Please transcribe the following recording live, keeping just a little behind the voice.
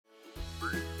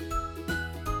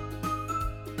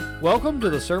Welcome to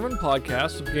the Sermon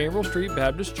Podcast of Gambriel Street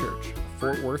Baptist Church,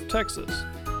 Fort Worth, Texas.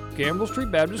 Gambriel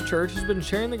Street Baptist Church has been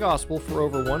sharing the gospel for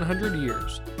over 100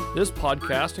 years. This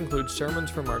podcast includes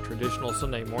sermons from our traditional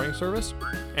Sunday morning service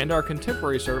and our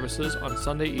contemporary services on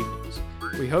Sunday evenings.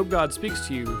 We hope God speaks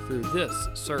to you through this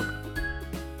sermon.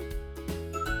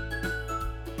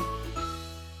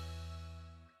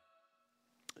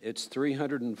 It's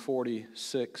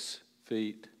 346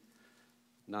 feet,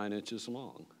 9 inches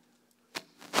long.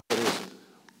 What is it?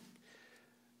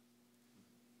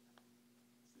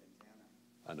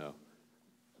 I know.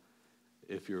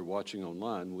 If you're watching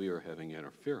online, we are having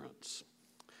interference.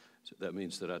 So that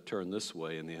means that I turn this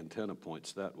way and the antenna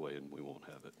points that way and we won't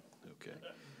have it. Okay.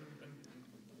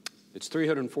 It's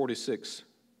 346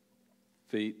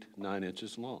 feet, 9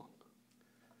 inches long.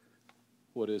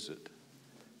 What is it?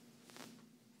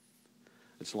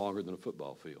 It's longer than a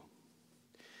football field.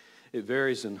 It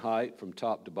varies in height from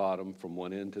top to bottom, from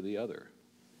one end to the other.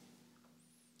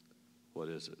 What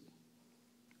is it?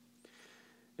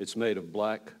 It's made of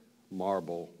black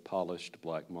marble, polished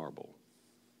black marble.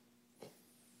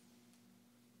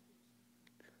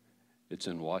 It's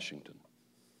in Washington.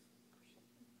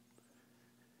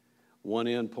 One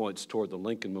end points toward the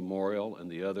Lincoln Memorial and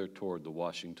the other toward the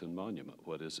Washington Monument.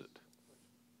 What is it?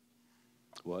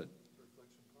 What?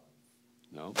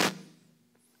 No?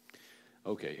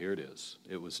 Okay, here it is.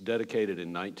 It was dedicated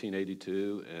in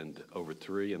 1982, and over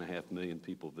 3.5 million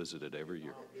people visit it every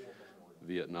year.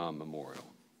 Vietnam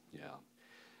Memorial, yeah.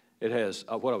 It has,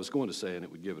 what I was going to say, and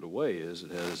it would give it away, is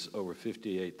it has over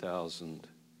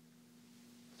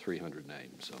 58,300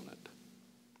 names on it.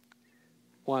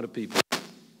 Why do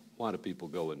people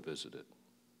go and visit it?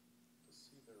 To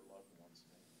see their loved ones'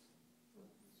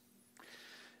 names.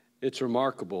 It's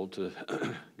remarkable to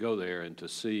go there and to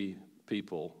see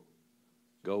people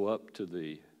go up to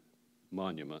the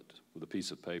monument with a piece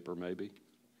of paper maybe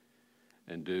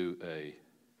and do a,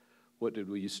 what did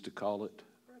we used to call it?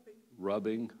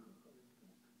 Rubbing.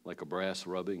 Like a brass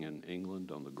rubbing in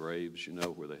England on the graves, you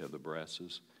know, where they have the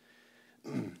brasses.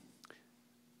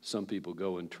 Some people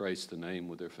go and trace the name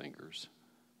with their fingers.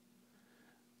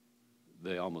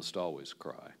 They almost always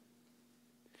cry.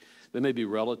 They may be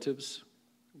relatives,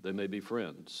 they may be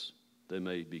friends, they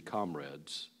may be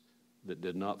comrades that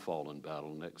did not fall in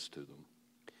battle next to them.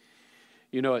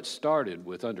 You know, it started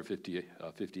with under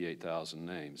 58,000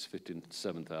 names,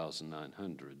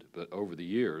 57,900, but over the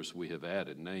years we have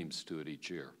added names to it each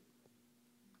year.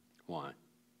 Why?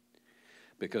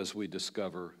 Because we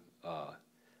discover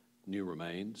new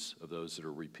remains of those that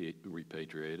are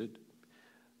repatriated.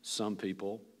 Some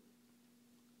people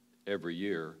every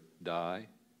year die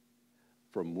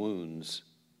from wounds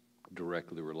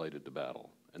directly related to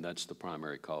battle, and that's the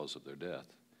primary cause of their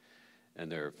death. And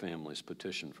their families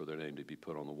petition for their name to be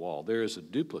put on the wall. There is a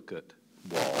duplicate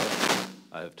wall,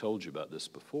 I have told you about this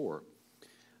before,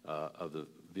 of the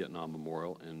Vietnam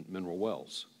Memorial in Mineral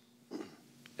Wells.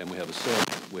 And we have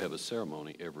a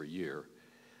ceremony every year.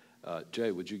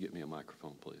 Jay, would you get me a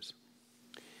microphone, please?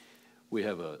 We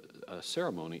have a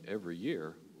ceremony every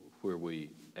year where we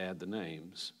add the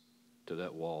names to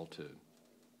that wall too,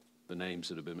 the names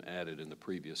that have been added in the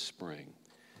previous spring.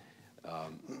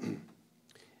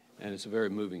 And it's a very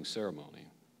moving ceremony.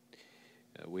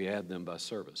 We add them by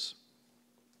service.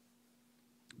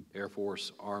 Air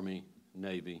Force, Army,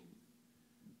 Navy,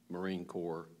 Marine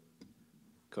Corps,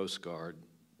 Coast Guard,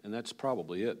 and that's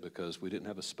probably it because we didn't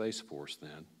have a Space Force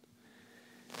then.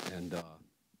 And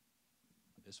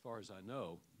as far as I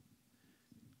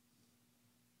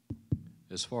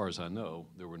know,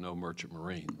 there were no merchant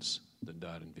Marines that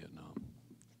died in Vietnam.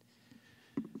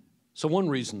 So one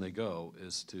reason they go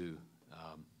is to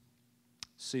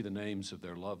see the names of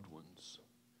their loved ones.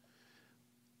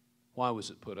 Why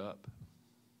was it put up?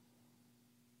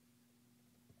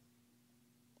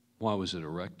 Why was it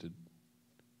erected?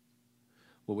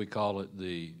 Well, we call it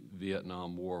the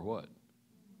Vietnam War what?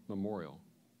 Memorial.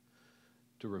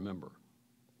 To remember,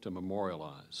 to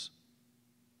memorialize.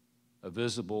 A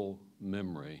visible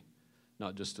memory,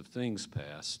 not just of things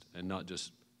past and not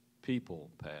just people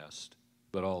past,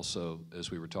 but also, as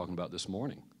we were talking about this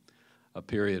morning, a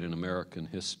period in American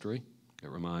history, it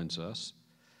reminds us,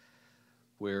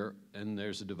 where, and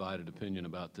there's a divided opinion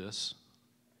about this,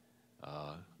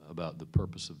 about the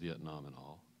purpose of Vietnam and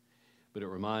all, but it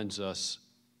reminds us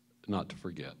not to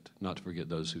forget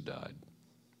those who died.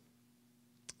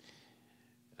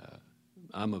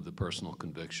 I'm of the personal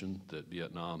conviction that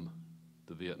the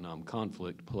Vietnam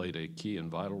conflict played a key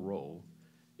and vital role,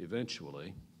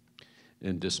 eventually,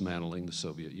 in dismantling the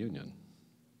Soviet Union.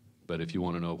 But if you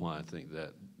want to know why I think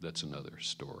that, that's another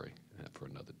story for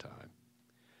another time.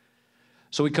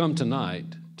 So we come tonight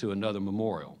to another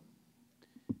memorial,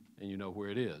 and you know where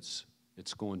it is.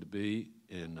 It's going to be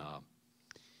in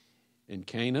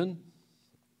Canaan.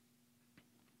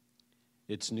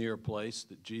 It's near a place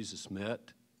that Jesus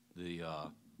met the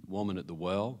woman at the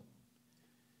well.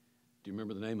 Do you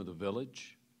remember the name of the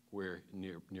village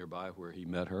nearby where he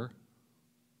met her?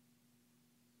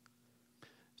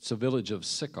 It's a village of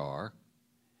Sychar,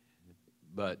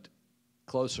 but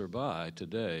closer by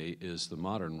today is the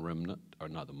modern remnant, or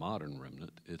not the modern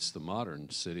remnant, it's the modern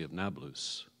city of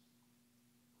Nablus.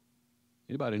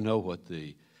 Anybody know what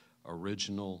the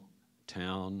original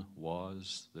town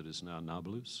was that is now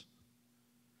Nablus?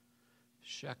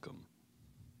 Shechem.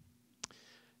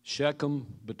 Shechem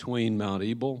between Mount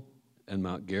Ebal and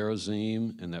Mount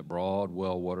Gerizim in that broad,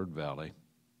 well-watered valley.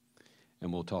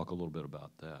 And we'll talk a little bit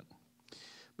about that.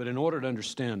 But in order to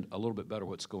understand a little bit better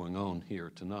what's going on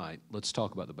here tonight, let's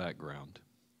talk about the background.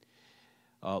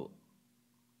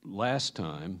 Last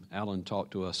time, Alan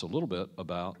talked to us a little bit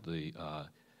about the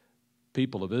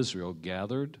people of Israel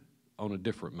gathered on a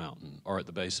different mountain, or at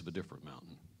the base of a different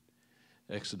mountain.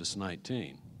 Exodus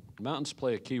 19. Mountains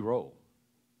play a key role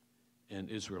in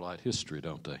Israelite history,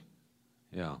 don't they?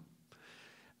 Yeah.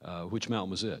 Which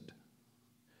mountain was it?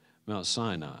 Mount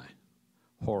Sinai,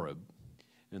 Horeb,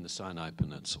 in the Sinai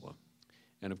Peninsula.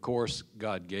 And of course,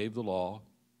 God gave the law,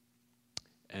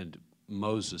 and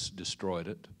Moses destroyed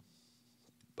it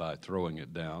by throwing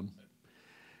it down,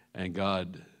 and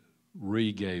God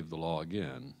re-gave the law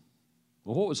again.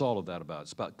 Well, what was all of that about?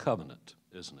 It's about covenant,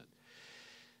 isn't it?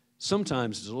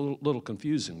 Sometimes it's a little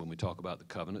confusing when we talk about the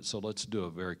covenant, so let's do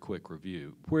a very quick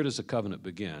review. Where does the covenant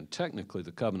begin? Technically,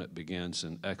 the covenant begins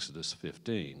in Exodus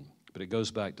 15, but it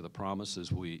goes back to the promise,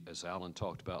 as Alan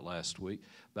talked about last week,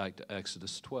 back to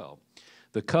Exodus 12.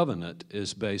 The covenant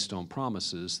is based on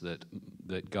promises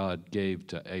that God gave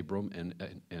to Abram,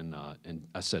 and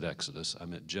I said Exodus, I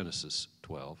meant Genesis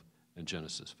 12 and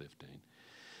Genesis 15.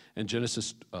 In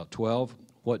Genesis 12,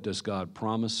 what does God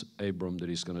promise Abram that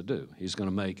he's going to do? He's going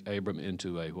to make Abram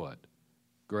into a what?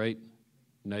 Great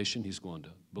nation. He's going to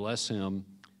bless him.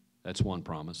 That's one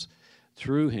promise.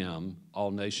 Through him,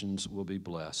 all nations will be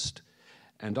blessed.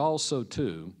 And also,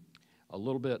 too, a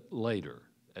little bit later,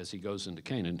 as he goes into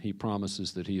Canaan, he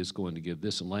promises that he is going to give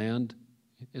this land.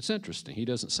 It's interesting. He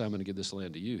doesn't say, I'm going to give this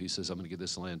land to you. He says, I'm going to give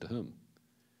this land to whom?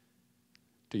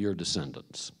 To your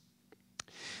descendants.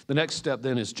 The next step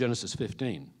then is Genesis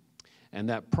 15. And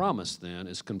that promise then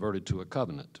is converted to a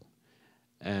covenant.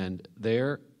 And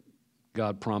there,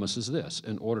 God promises this.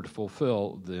 In order to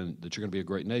fulfill then that you're going to be a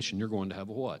great nation, you're going to have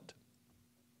a what?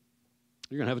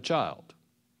 You're going to have a child.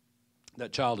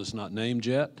 That child is not named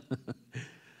yet.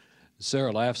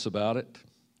 Sarah laughs about it,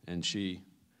 and she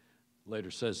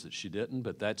later says that she didn't,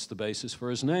 but that's the basis for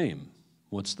his name.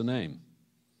 What's the name?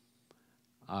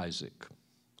 Isaac.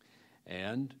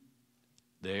 And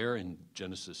there in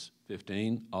Genesis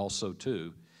 15, also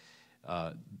too,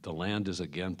 the land is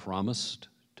again promised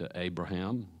to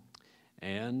Abraham,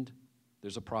 and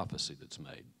there's a prophecy that's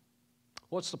made.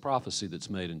 What's the prophecy that's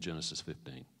made in Genesis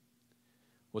 15?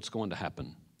 What's going to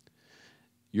happen?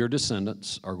 Your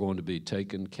descendants are going to be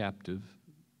taken captive.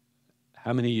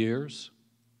 How many years?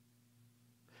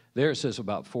 There it says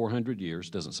about 400 years.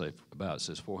 Doesn't say about, it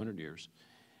says 400 years.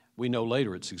 We know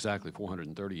later it's exactly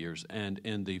 430 years. And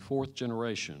in the fourth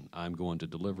generation, I'm going to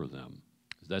deliver them.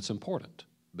 That's important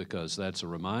because that's a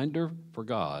reminder for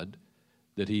God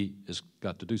that he has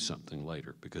got to do something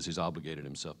later because he's obligated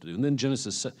himself to do. And then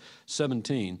Genesis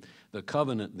 17, the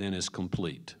covenant then is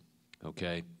complete,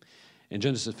 okay? In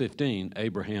Genesis 15,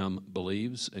 Abraham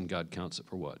believes, and God counts it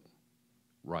for what?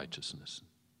 Righteousness.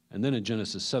 And then in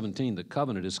Genesis 17, the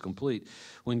covenant is complete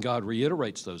when God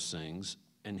reiterates those things,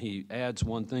 and he adds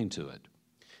one thing to it.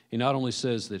 He not only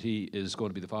says that he is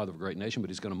going to be the father of a great nation, but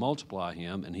he's going to multiply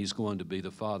him, and he's going to be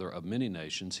the father of many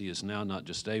nations. He is now not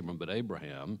just Abram, but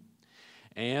Abraham.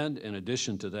 And in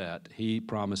addition to that, he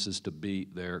promises to be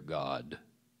their God.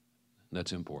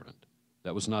 That's important.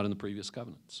 That was not in the previous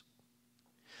covenants.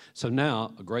 So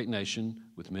now, a great nation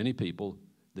with many people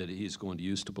that he's going to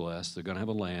use to bless. They're going to have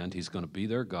a land. He's going to be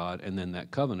their God. And then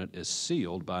that covenant is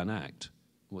sealed by an act.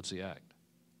 What's the act?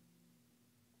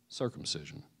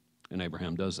 Circumcision. And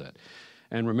Abraham does that.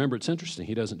 And remember, it's interesting.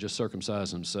 He doesn't just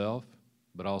circumcise himself,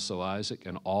 but also Isaac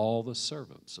and all the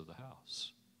servants of the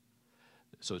house.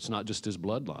 So it's not just his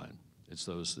bloodline. It's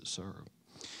those that serve.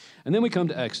 And then we come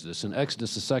to Exodus. In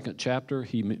Exodus, the second chapter,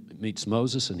 he meets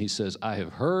Moses, and he says, I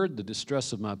have heard the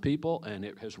distress of my people, and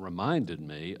it has reminded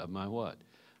me of my what?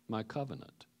 My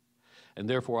covenant. And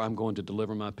therefore, I'm going to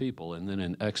deliver my people. And then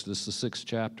in Exodus, the sixth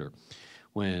chapter,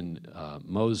 when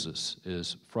Moses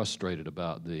is frustrated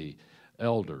about the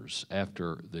elders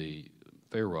after the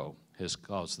Pharaoh has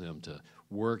caused them to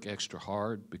work extra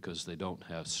hard because they don't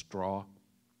have straw,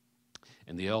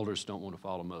 and the elders don't want to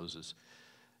follow Moses,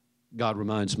 God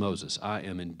reminds Moses, I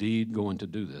am indeed going to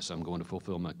do this. I'm going to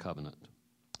fulfill my covenant.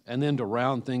 And then to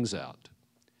round things out,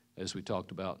 as we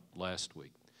talked about last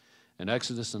week, in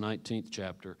Exodus, the 19th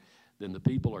chapter, then the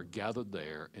people are gathered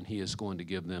there, and he is going to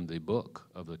give them the book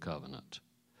of the covenant,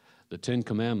 the Ten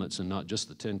Commandments, and not just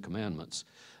the Ten Commandments,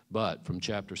 but from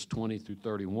chapters 20 through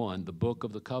 31, the book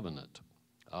of the covenant.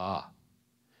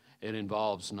 It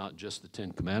involves not just the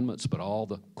Ten Commandments, but all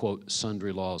the, quote,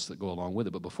 sundry laws that go along with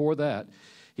it. But before that,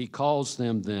 he calls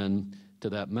them then to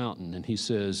that mountain, and he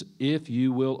says, if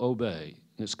you will obey,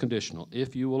 and it's conditional,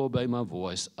 if you will obey my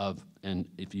voice, and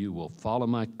if you will follow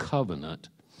my covenant,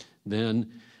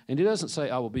 then, and he doesn't say,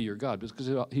 I will be your God,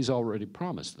 because he's already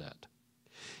promised that.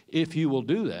 If you will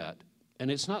do that,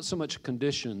 and it's not so much a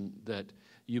condition that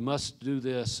you must do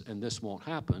this and this won't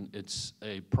happen, it's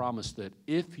a promise that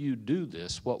if you do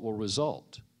this, what will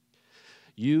result?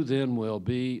 You then will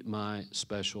be my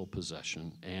special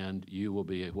possession, and you will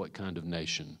be what kind of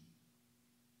nation?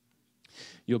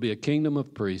 You'll be a kingdom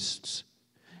of priests,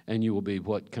 and you will be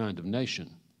what kind of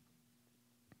nation?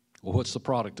 Well, what's the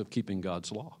product of keeping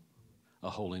God's law? A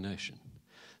holy nation.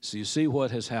 So you see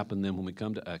what has happened then when we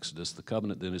come to Exodus. The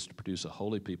covenant then is to produce a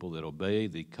holy people that obey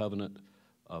the covenant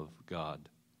of God.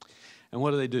 And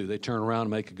what do? They turn around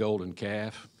and make a golden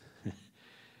calf.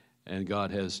 And God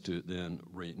has to then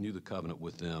renew the covenant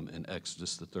with them in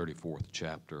Exodus, the 34th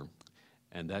chapter.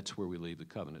 And that's where we leave the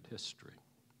covenant history.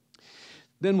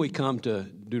 Then we come to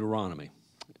Deuteronomy.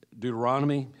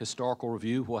 Deuteronomy, historical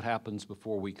review, what happens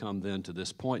before we come then to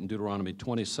this point in Deuteronomy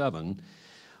 27,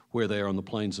 where they are on the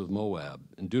plains of Moab.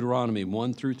 In Deuteronomy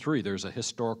 1 through 3, there's a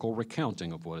historical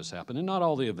recounting of what has happened. And not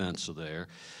all the events are there,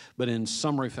 but in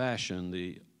summary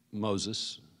fashion,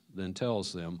 Moses then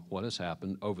tells them what has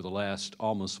happened over the last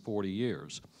almost 40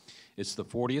 years. It's the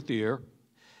 40th year.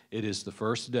 It is the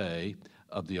first day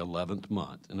of the 11th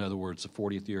month. In other words, the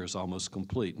 40th year is almost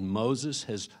complete. And Moses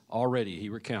has already, he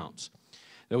recounts,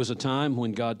 there was a time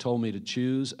when God told me to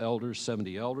choose elders,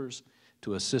 70 elders,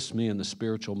 to assist me in the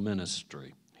spiritual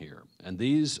ministry here. And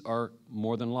these are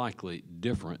more than likely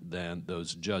different than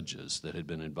those judges that had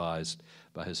been advised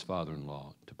by his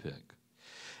father-in-law to pick.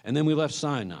 And then we left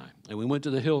Sinai, and we went to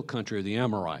the hill country of the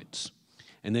Amorites.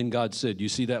 And then God said, you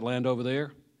see that land over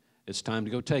there? It's time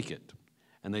to go take it.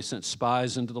 And they sent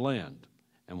spies into the land.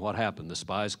 And what happened? The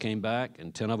spies came back,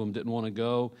 and 10 of them didn't want to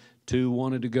go. 2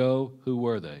 wanted to go. Who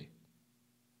were they?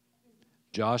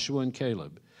 Joshua and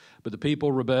Caleb. But the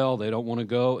people rebel. They don't want to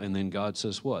go. And then God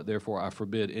says what? Therefore, I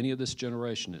forbid any of this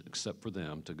generation except for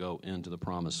them to go into the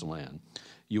promised land.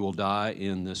 You will die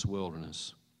in this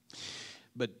wilderness.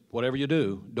 But whatever you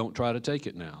do, don't try to take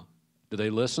it now. Do they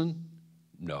listen?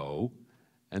 No.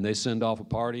 And they send off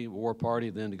a war party,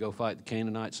 then to go fight the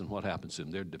Canaanites, and what happens to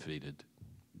them? They're defeated.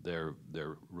 They're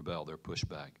rebel, they're pushed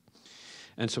back.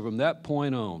 And so from that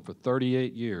point on, for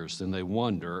 38 years, then they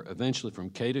wander, eventually from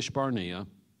Kadesh Barnea,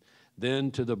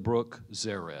 then to the brook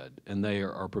Zered, and they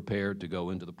are prepared to go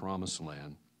into the promised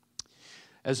land.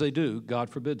 As they do, God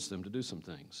forbids them to do some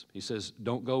things. He says,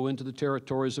 don't go into the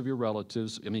territories of your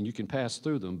relatives. I mean, you can pass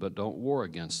through them, but don't war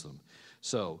against them.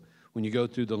 So when you go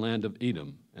through the land of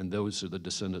Edom, and those are the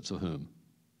descendants of whom?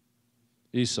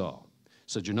 Esau.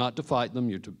 Said you're not to fight them.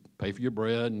 You're to pay for your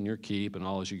bread and your keep and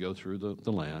all as you go through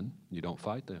the land. You don't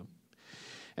fight them.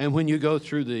 And when you go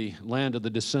through the land of the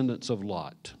descendants of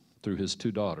Lot, through his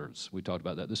 2 daughters, we talked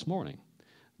about that this morning.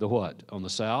 The what? On the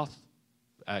south?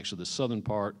 Actually the southern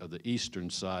part of the eastern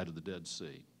side of the Dead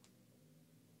Sea,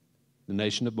 the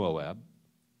nation of Moab.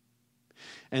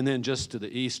 And then just to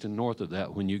the east and north of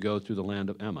that, when you go through the land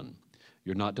of Ammon,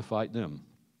 you're not to fight them.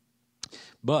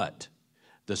 But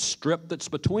the strip that's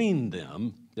between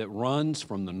them that runs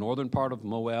from the northern part of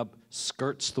Moab,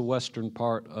 skirts the western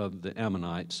part of the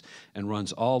Ammonites, and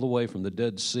runs all the way from the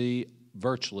Dead Sea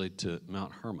virtually to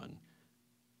Mount Hermon.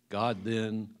 God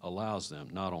then allows them,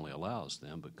 not only allows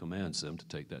them, but commands them to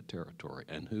take that territory.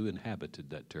 And who inhabited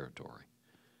that territory?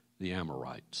 The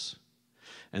Amorites.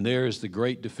 And there is the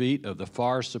great defeat of the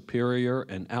far superior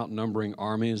and outnumbering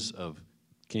armies of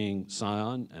King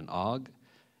Sihon and Og.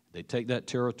 They take that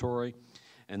territory,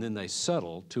 and then they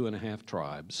settle 2.5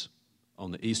 tribes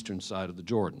on the eastern side of the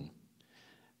Jordan.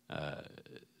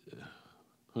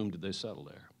 Whom did they settle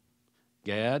there?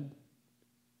 Gad,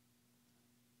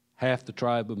 half the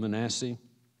tribe of Manasseh,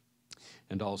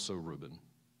 and also Reuben.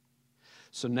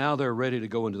 So now they're ready to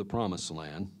go into the promised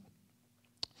land,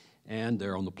 and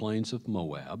they're on the plains of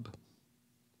Moab.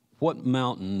 what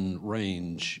mountain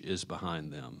range is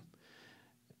behind them?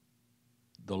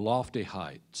 The lofty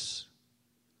heights.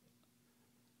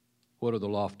 What are the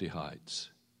lofty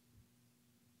heights?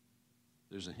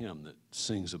 There's a hymn that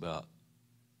sings about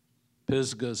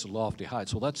Pisgah's lofty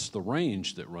heights. Well, that's the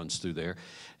range that runs through there.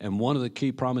 And one of the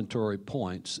key promontory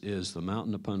points is the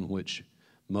mountain upon which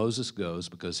Moses goes,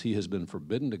 because he has been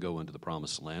forbidden to go into the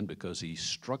promised land because he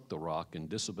struck the rock and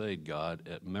disobeyed God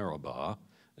at Meribah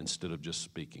instead of just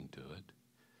speaking to it.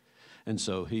 And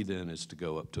so he then is to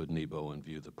go up to Nebo and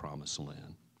view the promised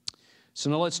land.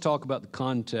 So now let's talk about the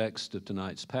context of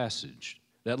tonight's passage.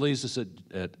 That leaves us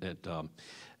at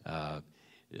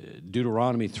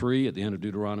Deuteronomy 3, at the end of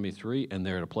Deuteronomy 3, and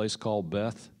they're at a place called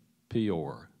Beth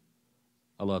Peor.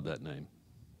 I love that name.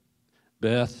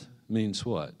 Beth means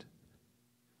what?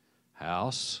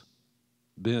 House.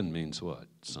 Ben means what?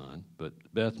 Son. But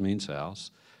Beth means house.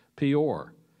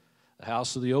 Peor, the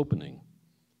house of the opening,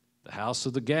 the house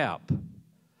of the gap,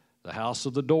 the house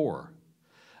of the door.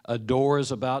 A door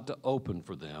is about to open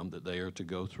for them that they are to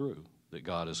go through, that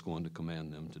God is going to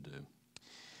command them to do.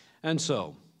 And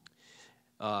so,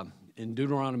 in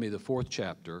Deuteronomy, the 4th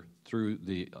chapter through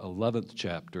the 11th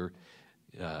chapter,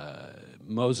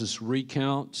 Moses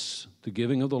recounts the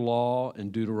giving of the law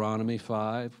in Deuteronomy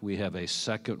 5. We have a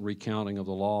second recounting of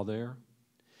the law there.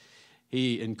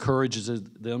 He encourages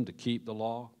them to keep the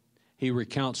law. He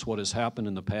recounts what has happened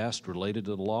in the past related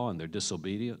to the law and their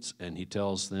disobedience, and he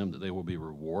tells them that they will be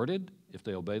rewarded if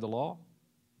they obey the law.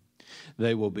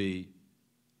 They will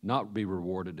not be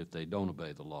rewarded if they don't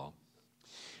obey the law.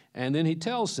 And then he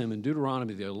tells them in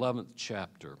Deuteronomy, the 11th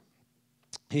chapter,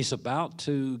 he's about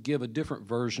to give a different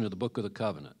version of the Book of the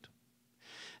Covenant.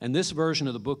 And this version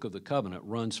of the Book of the Covenant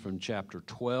runs from chapter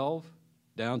 12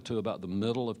 down to about the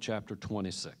middle of chapter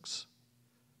 26.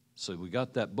 So we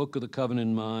got that Book of the Covenant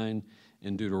in mind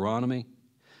in Deuteronomy.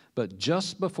 But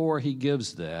just before he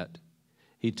gives that,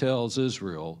 he tells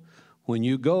Israel, when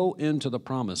you go into the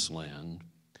promised land,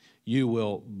 you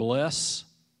will bless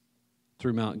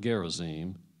through Mount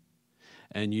Gerizim,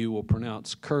 and you will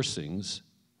pronounce cursings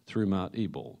through Mount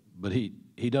Ebal. But he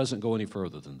doesn't go any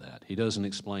further than that. He doesn't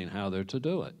explain how they're to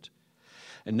do it.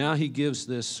 And now he gives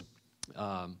this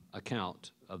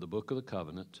account of the Book of the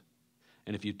Covenant.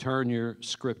 And if you turn your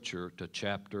scripture to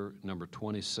chapter number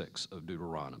 26 of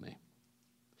Deuteronomy,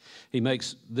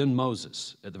 then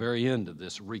Moses, at the very end of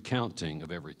this recounting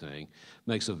of everything,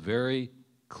 makes a very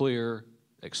clear,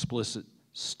 explicit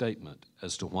statement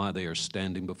as to why they are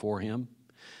standing before him.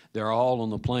 They're all on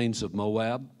the plains of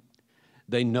Moab.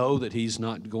 They know that he's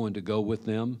not going to go with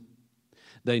them.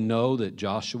 They know that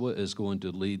Joshua is going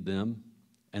to lead them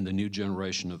and the new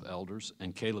generation of elders,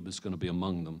 and Caleb is going to be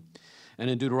among them. And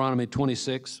in Deuteronomy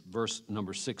 26, verse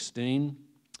number 16,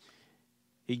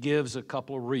 he gives a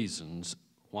couple of reasons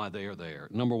why they are there.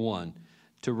 Number one,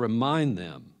 to remind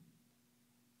them.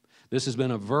 This has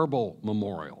been a verbal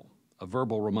memorial, a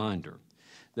verbal reminder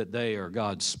that they are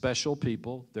God's special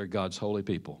people, they're God's holy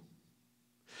people.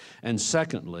 And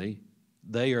secondly,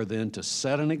 they are then to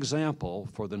set an example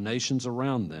for the nations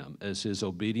around them as his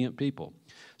obedient people.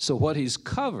 So what he's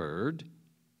covered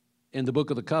in the Book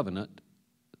of the Covenant,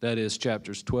 that is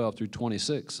chapters 12 through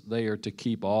 26, they are to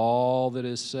keep all that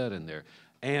is said in there,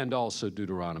 and also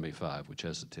Deuteronomy 5, which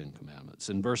has the 10 Commandments.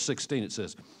 In verse 16 it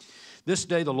says, "This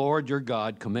day the Lord your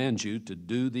God commands you to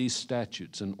do these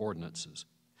statutes and ordinances.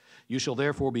 You shall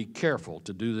therefore be careful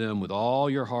to do them with all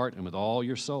your heart and with all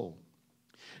your soul.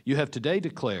 You have today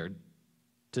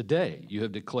you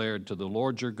have declared to the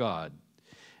Lord your God,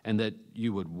 and that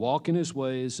you would walk in his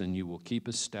ways, and you will keep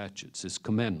his statutes, his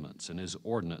commandments, and his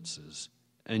ordinances,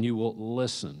 and you will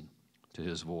listen to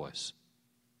his voice.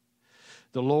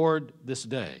 The Lord this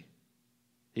day,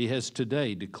 he has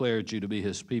today declared you to be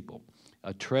his people,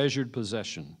 a treasured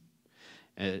possession,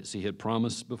 as he had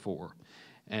promised before,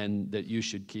 and that you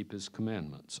should keep his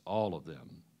commandments, all of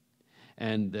them,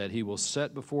 and that he will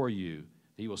set before you,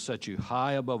 he will set you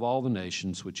high above all the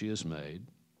nations which he has made."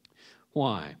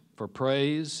 Why? For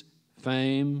praise,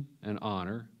 fame, and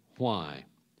honor. Why?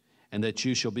 "And that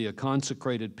you shall be a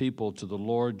consecrated people to the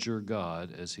Lord your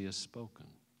God, as he has spoken."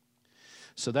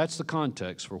 So that's the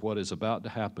context for what is about to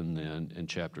happen then in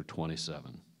chapter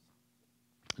 27.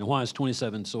 And why is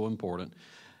 27 so important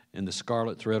in the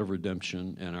scarlet thread of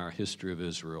redemption in our history of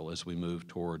Israel as we move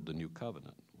toward the new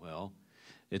covenant? Well,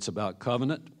 it's about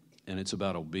covenant and it's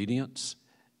about obedience,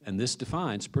 and this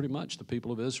defines pretty much the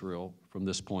people of Israel from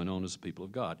this point on as the people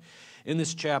of God. In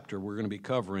this chapter, we're going to be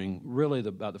covering really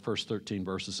about the first 13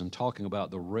 verses and talking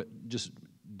about just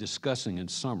discussing in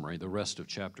summary the rest of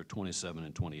chapter 27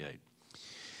 and 28.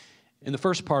 In the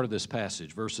first part of this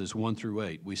passage, verses 1 through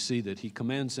 8, we see that he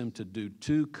commands them to do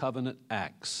 2 covenant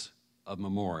acts of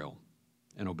memorial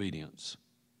and obedience.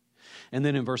 And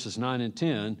then in verses 9 and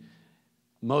 10,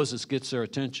 Moses gets their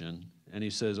attention and he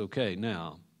says, okay,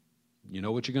 now, you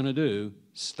know what you're going to do.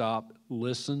 Stop,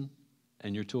 listen,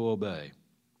 and you're to obey.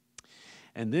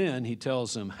 And then he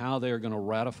tells them how they're going to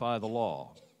ratify the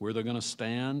law, where they're going to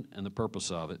stand, and the purpose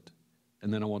of it.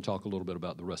 And then I want to talk a little bit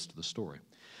about the rest of the story.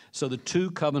 So the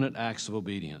 2 covenant acts of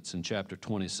obedience in chapter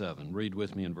 27. Read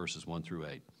with me in verses 1 through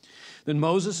 8. Then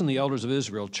Moses and the elders of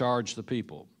Israel charged the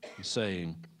people,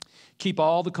 saying, keep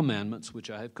all the commandments which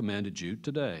I have commanded you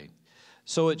today.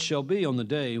 So it shall be on the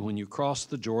day when you cross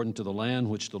the Jordan to the land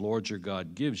which the Lord your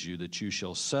God gives you, that you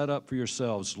shall set up for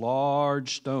yourselves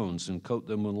large stones and coat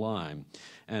them with lime,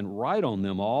 and write on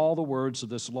them all the words of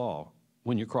this law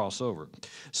when you cross over,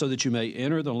 so that you may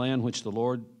enter the land which the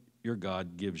Lord your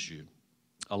God gives you,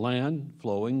 a land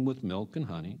flowing with milk and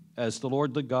honey, as the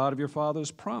Lord the God of your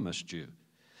fathers promised you.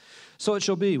 So it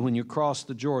shall be when you cross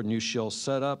the Jordan, you shall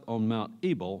set up on Mount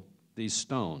Ebal these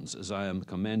stones, as I am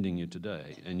commanding you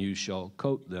today, and you shall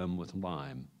coat them with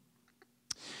lime.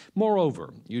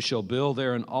 Moreover, you shall build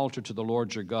there an altar to the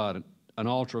Lord your God, an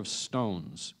altar of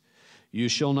stones. You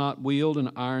shall not wield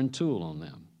an iron tool on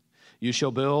them. You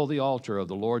shall build the altar of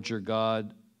the Lord your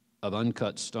God of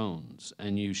uncut stones,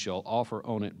 and you shall offer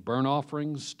on it burnt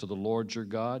offerings to the Lord your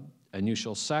God, and you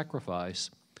shall sacrifice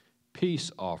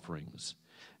peace offerings,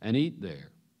 and eat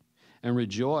there, and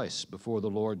rejoice before the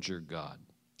Lord your God.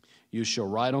 You shall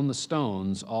write on the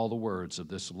stones all the words of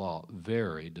this law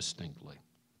very distinctly.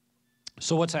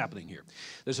 So what's happening here?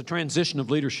 There's a transition of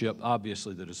leadership,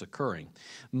 obviously, that is occurring.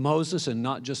 Moses, and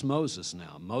not just Moses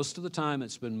now. Most of the time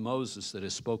it's been Moses that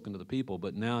has spoken to the people,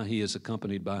 but now he is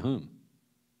accompanied by whom?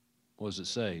 What does it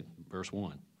say? Verse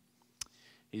 1.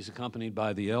 He's accompanied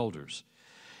by the elders.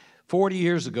 40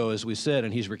 years ago, as we said,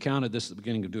 and he's recounted this at the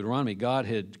beginning of Deuteronomy, God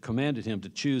had commanded him to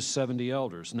choose 70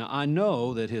 elders. Now, I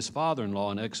know that his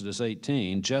father-in-law in Exodus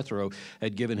 18, Jethro,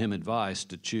 had given him advice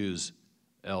to choose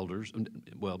elders.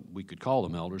 Well, we could call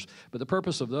them elders, but the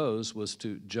purpose of those was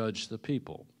to judge the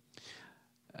people.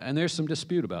 And there's some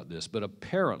dispute about this, but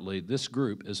apparently this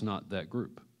group is not that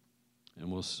group.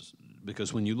 And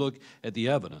because when you look at the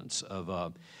evidence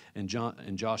of in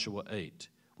Joshua 8,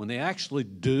 when they actually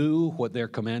do what they're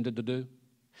commanded to do,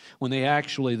 when they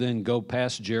actually then go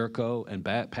past Jericho and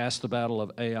past the battle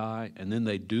of Ai, and then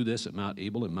they do this at Mount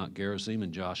Ebal and Mount Gerizim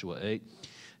in Joshua 8,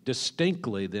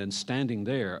 distinctly then standing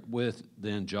there with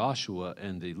then Joshua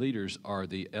and the leaders are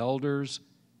the elders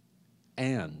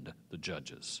and the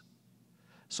judges.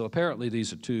 So apparently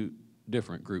these are 2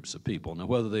 different groups of people. Now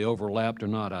whether they overlapped or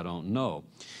not, I don't know.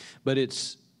 But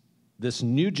it's this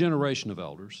new generation of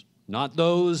elders, not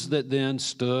those that then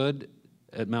stood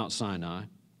at Mount Sinai,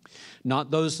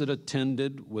 not those that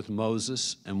attended with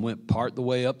Moses and went part the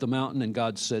way up the mountain and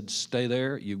God said, stay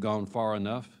there, you've gone far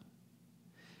enough.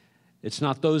 It's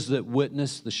not those that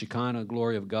witnessed the Shekinah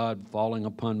glory of God falling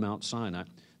upon Mount Sinai.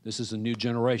 This is a new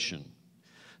generation.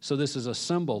 So this is a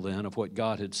symbol then of what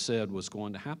God had said was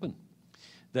going to happen.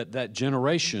 That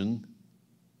generation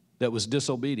that was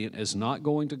disobedient is not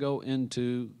going to go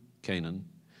into Canaan.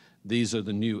 These are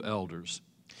the new elders.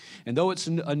 And though it's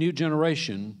a new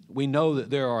generation, we know that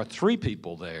there are 3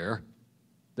 people there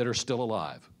that are still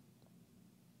alive.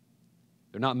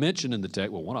 They're not mentioned in the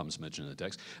text. Well, one of them is mentioned in the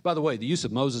text. By the way, the use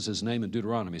of Moses' name in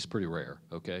Deuteronomy is pretty rare,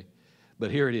 okay?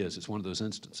 But here it is. It's one of those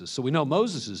instances. So we know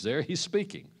Moses is there. He's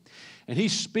speaking. And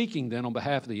he's speaking then on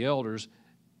behalf of the elders.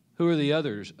 Who are the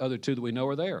other 2 that we know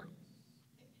are there?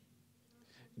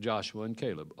 Joshua and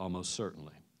Caleb, almost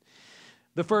certainly.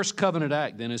 The first covenant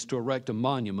act then is to erect a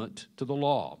monument to the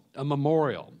law, a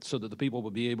memorial, so that the people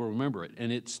will be able to remember it.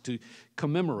 And it's to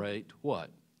commemorate what?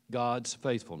 God's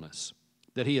faithfulness,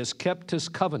 that he has kept his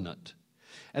covenant.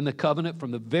 And the covenant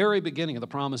from the very beginning of the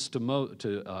promise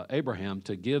to Abraham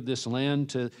to give this land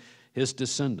to his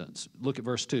descendants. Look at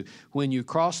verse 2. When you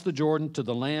cross the Jordan to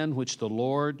the land which the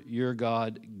Lord your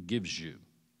God gives you.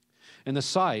 And the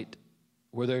site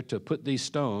where they're to put these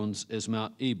stones is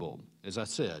Mount Ebal. As I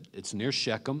said, it's near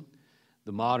Shechem.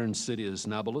 The modern city is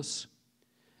Nablus.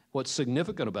 What's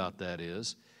significant about that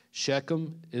is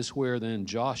Shechem is where then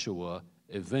Joshua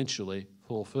eventually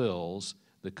fulfills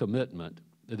the commitment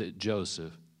that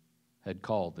Joseph had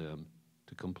called them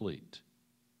to complete.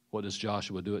 What does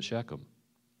Joshua do at Shechem?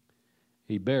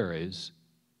 He buries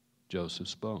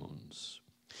Joseph's bones.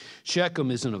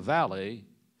 Shechem is in a valley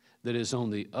that is on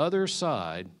the other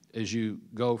side as you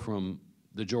go from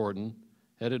the Jordan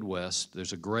headed west.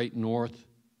 There's a great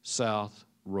north-south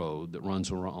road that runs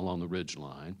along the ridge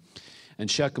line,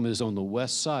 and Shechem is on the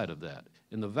west side of that.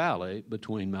 in the valley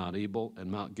between Mount Ebal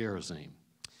and Mount Gerizim,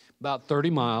 about 30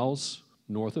 miles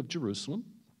north of Jerusalem,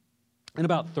 and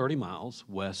about 30 miles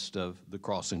west of the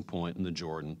crossing point in the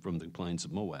Jordan from the plains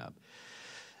of Moab.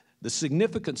 The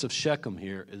significance of Shechem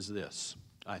here is this,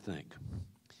 I think.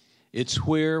 It's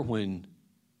where when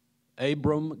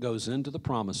Abram goes into the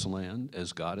promised land,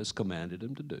 as God has commanded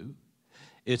him to do,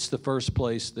 it's the first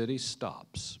place that he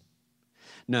stops.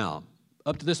 Now,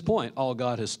 up to this point, all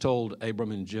God has told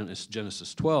Abram in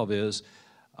Genesis 12 is,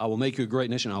 I will make you a great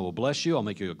nation, I will bless you, I'll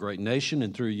make you a great nation,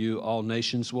 and through you all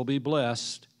nations will be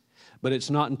blessed. But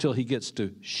it's not until he gets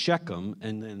to Shechem,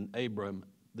 and then Abram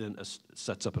then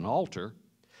sets up an altar,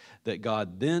 that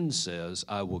God then says,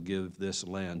 I will give this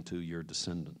land to your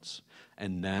descendants.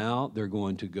 And now they're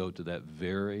going to go to that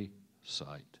very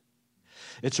site.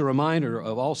 It's a reminder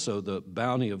of also the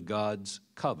bounty of God's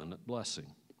covenant blessing.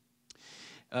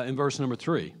 In verse number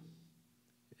 3,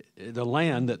 the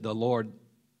land that the Lord,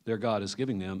 their God, is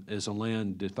giving them is a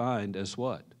land defined as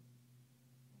what?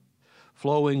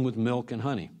 Flowing with milk and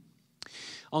honey.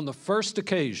 On the first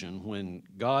occasion when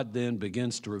God then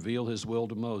begins to reveal his will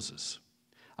to Moses,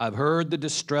 I've heard the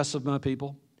distress of my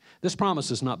people. This promise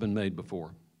has not been made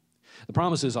before. The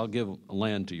promise is I'll give a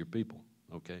land to your people,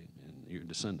 okay, and your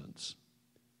descendants.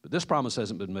 But this promise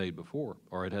hasn't been made before,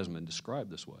 or it hasn't been described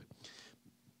this way.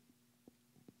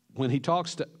 When he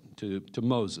talks to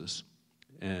Moses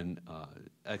in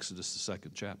Exodus, the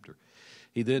second chapter,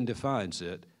 he then defines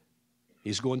it.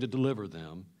 He's going to deliver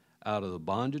them out of the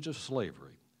bondage of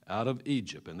slavery, out of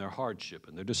Egypt and their hardship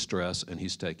and their distress, and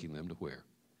he's taking them to where?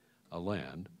 A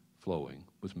land flowing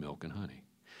with milk and honey.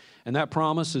 And that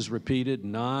promise is repeated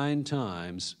 9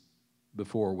 times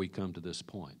before we come to this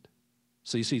point.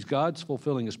 So you see, God's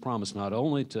fulfilling his promise not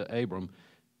only to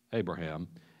Abraham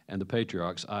and the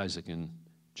patriarchs, Isaac and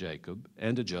Jacob,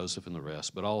 and to Joseph and the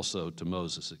rest, but also to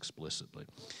Moses explicitly.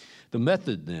 The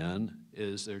method then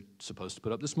is they're supposed to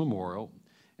put up this memorial,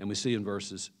 and we see in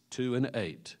verses 2 and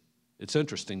 8. It's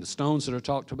interesting, the stones that are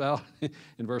talked about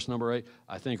in verse number 8,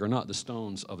 I think are not the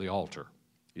stones of the altar.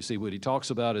 You see, what he talks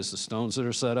about is the stones that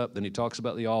are set up, then he talks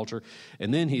about the altar,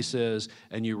 and then he says,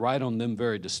 and you write on them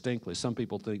very distinctly. Some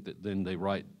people think that then they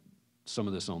write some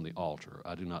of this on the altar.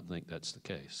 I do not think that's the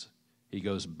case. He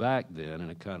goes back then in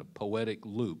a kind of poetic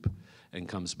loop and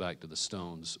comes back to the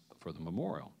stones for the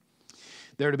memorial.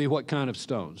 They're to be what kind of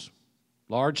stones?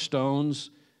 Large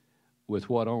stones with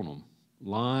what on them?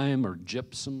 Lime or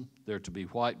gypsum. They're to be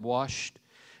whitewashed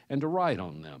and to write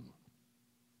on them.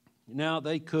 Now,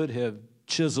 they could have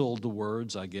chiseled the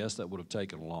words, I guess. That would have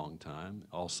taken a long time.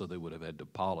 Also, they would have had to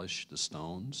polish the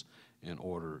stones in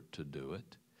order to do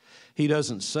it. He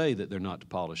doesn't say that they're not to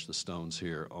polish the stones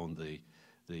here on the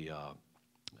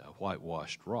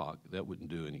whitewashed rock. That wouldn't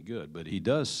do any good. But he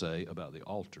does say about the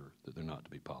altar that they're not to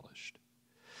be polished.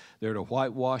 They're to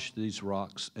whitewash these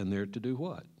rocks, and they're to do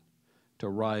what? To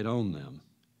write on them.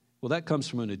 Well, that comes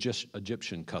from an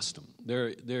Egyptian custom.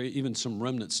 There are even some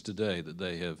remnants today that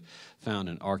they have found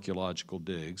in archaeological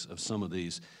digs of some of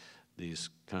these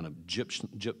kind of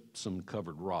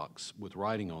gypsum-covered rocks with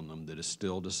writing on them that is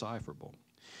still decipherable.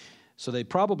 So they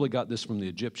probably got this from the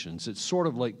Egyptians. It's sort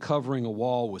of like covering a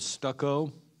wall with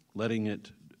stucco, letting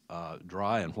it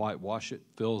dry and whitewash it,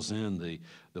 fills in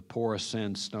the porous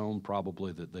sandstone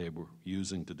probably that they were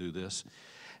using to do this.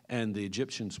 And the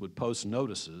Egyptians would post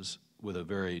notices with a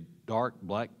very dark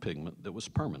black pigment that was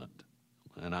permanent.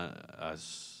 And I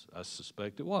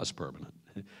suspect it was permanent.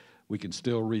 We can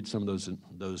still read some of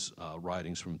those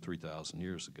writings from 3,000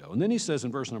 years ago. And then he says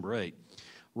in verse number 8,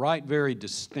 write very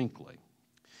distinctly.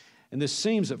 And this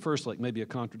seems at first like maybe a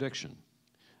contradiction,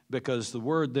 because the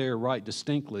word there, write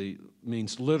distinctly,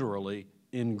 means literally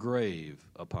engrave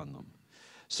upon them.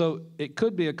 So it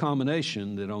could be a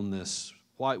combination that on this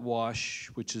whitewash,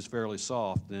 which is fairly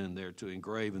soft, then they're to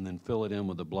engrave and then fill it in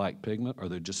with a black pigment, or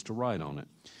they're just to write on it.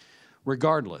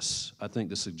 Regardless, I think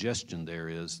the suggestion there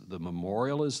is the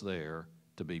memorial is there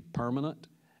to be permanent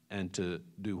and to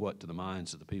do what to the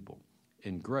minds of the people?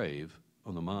 Engrave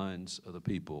on the minds of the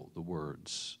people the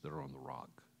words that are on the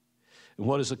rock. And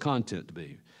what is the content to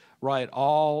be? Write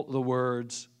all the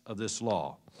words of this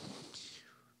law.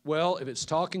 Well, if it's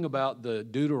talking about the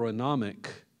Deuteronomic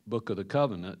book of the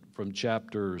covenant from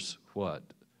chapters,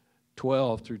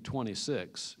 12 through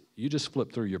 26, you just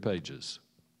flip through your pages.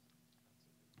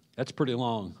 That's pretty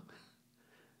long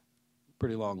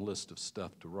list of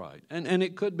stuff to write. And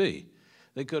it could be.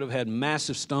 They could have had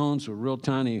massive stones with real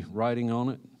tiny writing on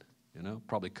it,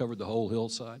 probably covered the whole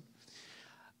hillside.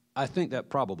 I think that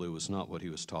probably was not what he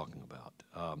was talking about.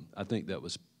 I think that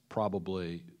was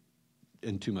probably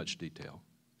in too much detail.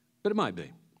 But it might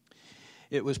be.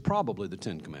 It was probably the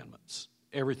Ten Commandments.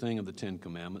 everything of the Ten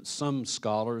Commandments. Some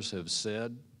scholars have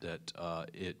said that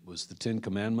it was the Ten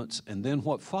Commandments, and then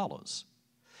what follows?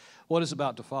 What is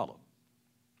about to follow?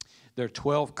 There are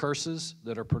 12 curses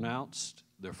that are pronounced.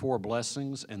 There are 4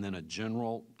 blessings, and then a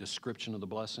general description of the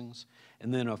blessings,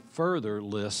 and then a further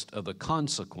list of the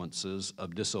consequences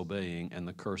of disobeying and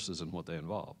the curses and what they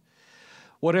involve.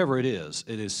 Whatever it is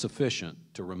sufficient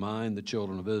to remind the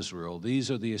children of Israel,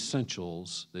 these are the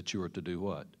essentials that you are to do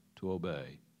what? To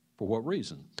obey. For what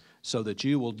reason? So that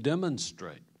you will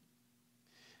demonstrate.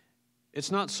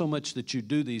 It's not so much that you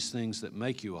do these things that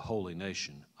make you a holy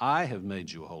nation. I have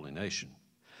made you a holy nation.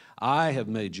 I have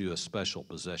made you a special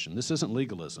possession. This isn't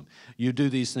legalism. You do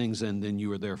these things and then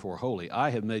you are therefore holy.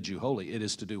 I have made you holy. It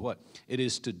is to do what? It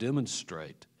is to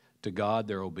demonstrate to God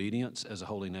their obedience as a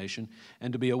holy nation,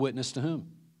 and to be a witness to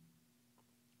whom?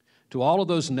 To all of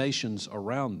those nations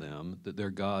around them that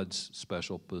they're God's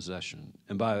special possession.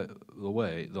 And by the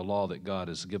way, the law that God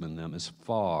has given them is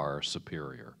far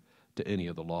superior to any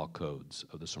of the law codes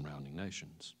of the surrounding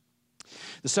nations.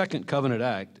 The second covenant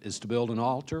act is to build an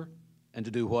altar, and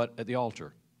to do what at the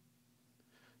altar?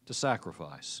 To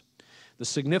sacrifice. The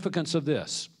significance of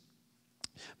this,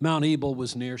 Mount Ebal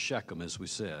was near Shechem, as we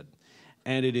said,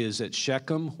 and it is at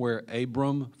Shechem where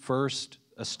Abram first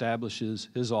establishes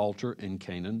his altar in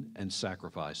Canaan and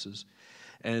sacrifices,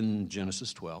 in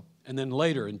Genesis 12. And then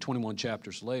later, in 21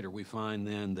 chapters later, we find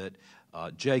then that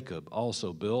Jacob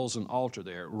also builds an altar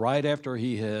there right after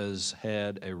he has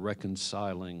had a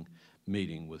reconciling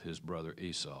meeting with his brother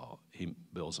Esau. He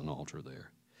builds an altar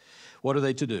there. What are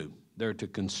they to do? They're to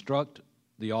construct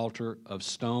the altar of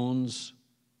stones,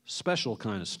 special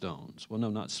kind of stones. Well, no,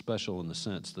 not special in the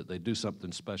sense that they do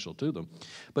something special to them,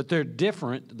 but they're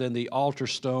different than the altar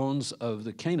stones of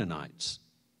the Canaanites.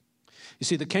 You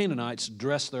see, the Canaanites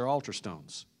dressed their altar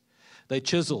stones. They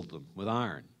chiseled them with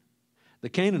iron. The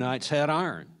Canaanites had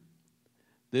iron.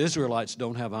 The Israelites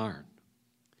don't have iron.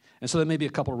 And so there may be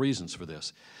a couple of reasons for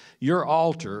this. Your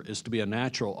altar is to be a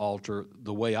natural altar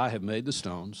the way I have made the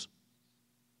stones.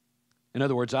 In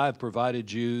other words, I have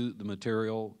provided you the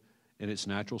material in its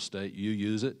natural state. You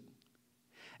use it.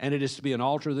 And it is to be an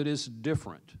altar that is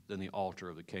different than the altar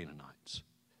of the Canaanites.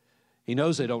 He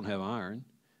knows they don't have iron.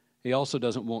 He also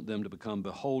doesn't want them to become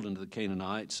beholden to the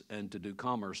Canaanites and to do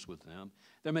commerce with them.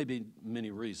 There may be many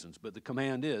reasons, but the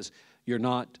command is you're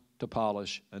not to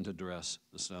polish and to dress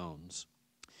the stones.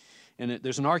 And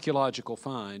there's an archaeological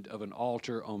find of an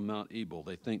altar on Mount Ebal.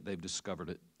 They think they've discovered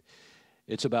it.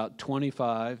 It's about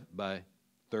 25 by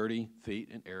 30 feet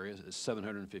in area. It's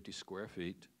 750 square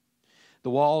feet. The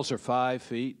walls are 5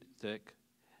 feet thick,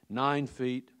 9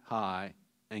 feet high,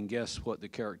 and guess what the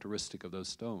characteristic of those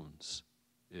stones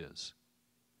is?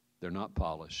 They're not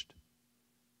polished.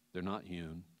 They're not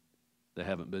hewn. They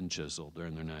haven't been chiseled. They're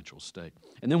in their natural state.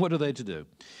 And then what are they to do?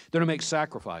 They're to make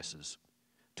sacrifices.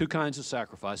 2 kinds of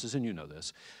sacrifices, and you know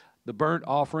this. The burnt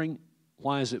offering,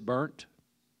 why is it burnt?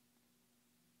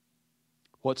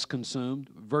 What's consumed?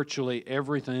 Virtually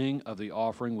everything of the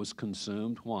offering was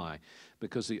consumed. Why?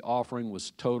 Because the offering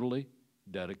was totally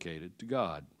dedicated to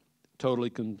God, totally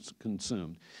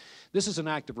consumed. This is an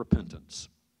act of repentance.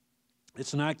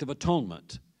 It's an act of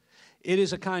atonement. It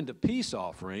is a kind of peace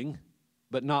offering,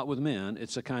 but not with men.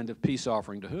 It's a kind of peace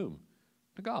offering to whom?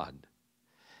 To God.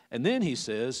 And then he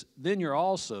says, then you're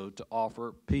also to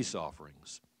offer peace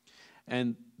offerings.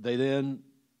 And they then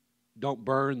don't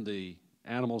burn the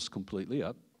animals completely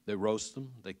up. They roast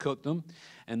them, they cook them.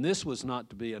 And this was not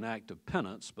to be an act of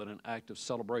penance, but an act of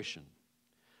celebration,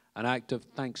 an act of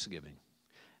thanksgiving.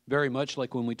 Very much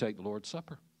like when we take the Lord's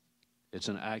Supper. It's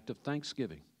an act of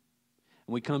thanksgiving.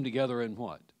 And we come together in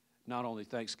what? Not only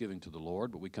thanksgiving to the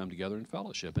Lord, but we come together in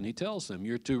fellowship. And he tells them,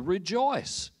 you're to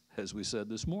rejoice, as we said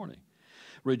this morning.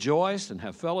 Rejoice and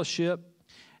have fellowship.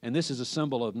 And this is a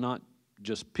symbol of not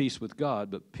just peace with God,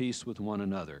 but peace with one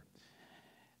another.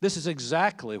 This is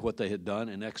exactly what they had done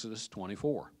in Exodus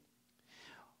 24.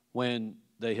 When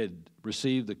they had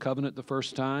received the covenant the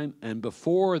first time, and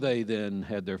before they then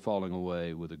had their falling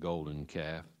away with the golden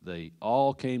calf, they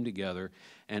all came together,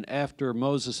 and after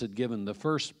Moses had given the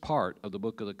first part of the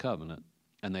book of the covenant,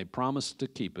 and they promised to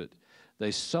keep it,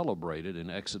 they celebrated in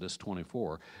Exodus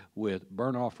 24 with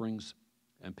burnt offerings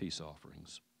and peace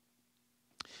offerings.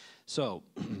 So,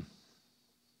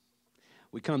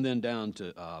 we come then down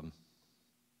to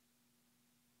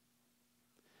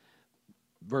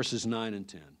verses 9 and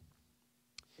 10.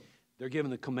 They're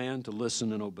given the command to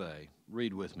listen and obey.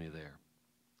 Read with me there.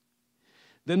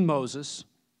 Then Moses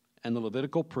and the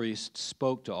Levitical priests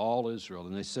spoke to all Israel,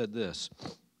 and they said this,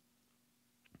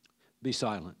 be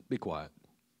silent, be quiet.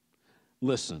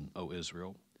 Listen, O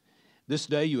Israel. This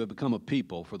day you have become a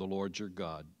people for the Lord your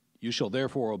God. You shall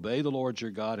therefore obey the Lord your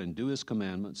God and do his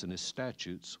commandments and his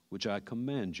statutes, which I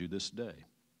command you this day.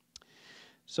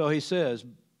 So he says,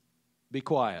 be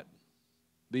quiet,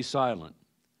 be silent,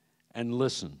 and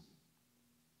listen.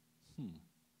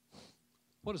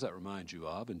 What does that remind you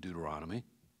of in Deuteronomy?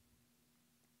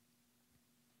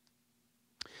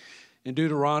 In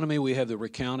Deuteronomy, we have the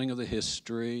recounting of the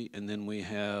history, and then we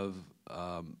have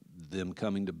them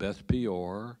coming to Beth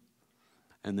Peor.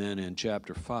 And then in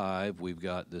chapter 5, we've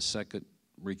got the second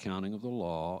recounting of the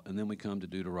law, and then we come to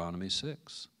Deuteronomy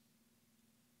 6.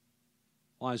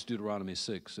 Why is Deuteronomy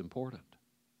 6 important?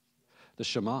 The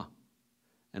Shema.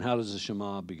 And how does the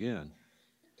Shema begin?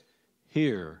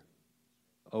 Hear,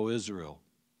 O Israel.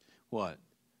 What?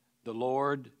 The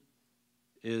Lord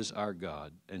is our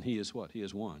God, and he is what? He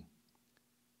is one.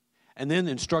 And then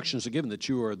the instructions are given that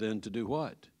you are then to do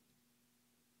what?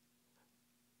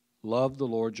 Love the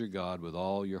Lord your God with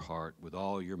all your heart, with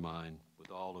all your mind,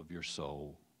 with all of your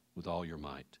soul, with all your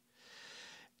might.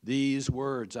 These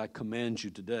words I command you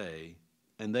today,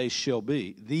 and they shall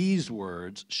be, these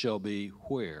words shall be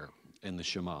where? In the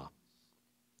Shema.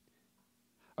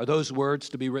 Are those words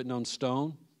to be written on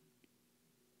stone?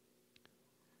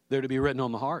 They're to be written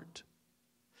on the heart.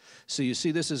 So you see,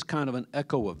 this is kind of an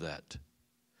echo of that.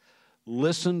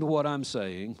 Listen to what I'm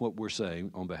saying, what we're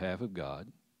saying on behalf of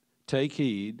God. Take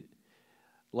heed,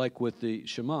 like with the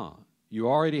Shema. You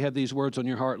already have these words on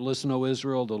your heart. Listen, O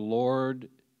Israel, the Lord,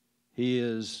 he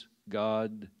is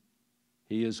God,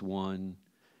 he is one.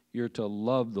 You're to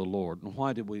love the Lord. And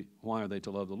why are they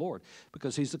to love the Lord?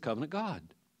 Because he's the covenant God.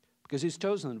 Because he's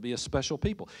chosen them to be a special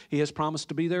people. He has promised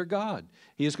to be their God.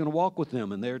 He is going to walk with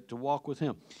them, and they're to walk with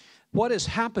him. What is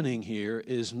happening here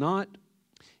is not,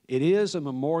 it is a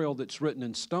memorial that's written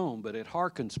in stone, but it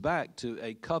harkens back to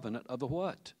a covenant of the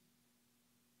what?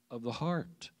 Of the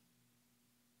heart.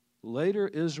 Later,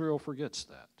 Israel forgets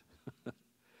that.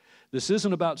 This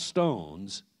isn't about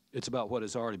stones. It's about what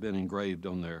has already been engraved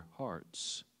on their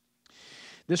hearts.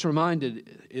 This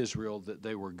reminded Israel that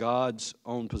they were God's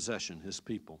own possession, his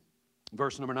people.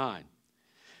 Verse number 9.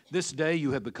 This day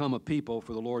you have become a people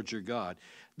for the Lord your God.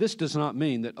 This does not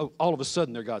mean that all of a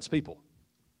sudden they're God's people.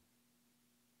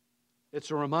 It's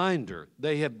a reminder.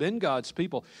 They have been God's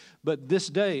people. But this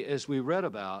day, as we read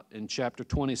about in chapter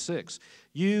 26,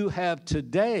 you have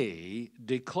today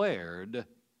declared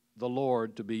the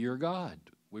Lord to be your God.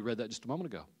 We read that just a moment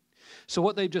ago. So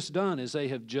what they've just done is they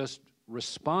have just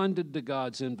responded to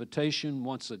God's invitation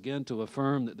once again to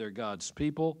affirm that they're God's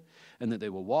people and that they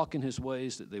will walk in his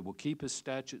ways, that they will keep his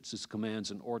statutes, his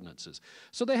commands, and ordinances.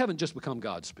 So they haven't just become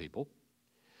God's people,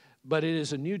 but it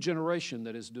is a new generation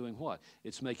that is doing what?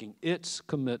 It's making its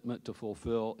commitment to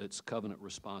fulfill its covenant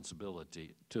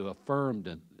responsibility, to affirm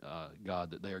to God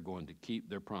that they are going to keep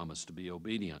their promise to be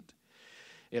obedient.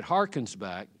 It harkens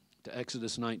back to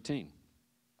Exodus 19.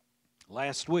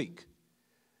 Last week,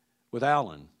 with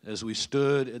Alan, as we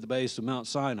stood at the base of Mount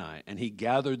Sinai, and he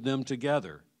gathered them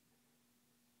together.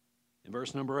 In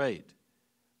verse number 8,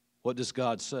 what does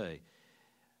God say?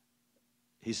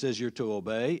 He says you're to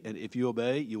obey, and if you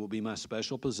obey, you will be my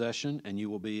special possession, and you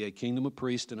will be a kingdom of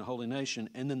priests and a holy nation.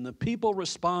 And then the people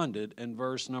responded in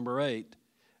verse number 8,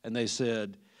 and they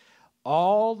said,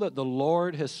 all that the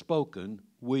Lord has spoken,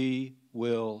 we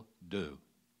will do.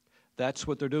 That's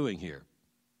what they're doing here.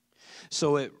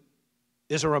 So it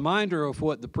is a reminder of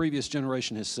what the previous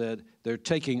generation has said. They're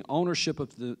taking ownership of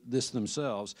this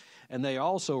themselves, and they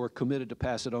also are committed to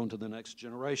pass it on to the next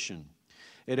generation.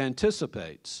 It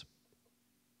anticipates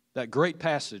that great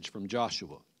passage from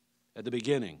Joshua at the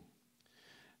beginning.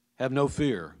 Have no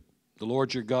fear. The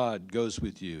Lord your God goes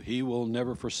with you. He will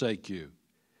never forsake you.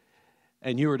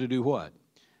 And you are to do what?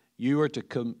 You are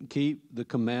to keep the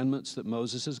commandments that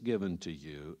Moses has given to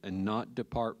you and not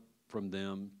depart from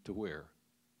them to where?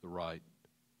 The right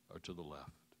or to the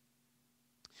left.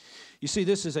 You see,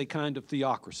 this is a kind of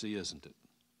theocracy, isn't it?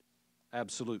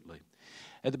 Absolutely.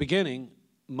 At the beginning,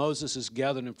 Moses is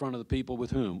gathered in front of the people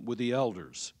with whom? With the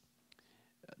elders.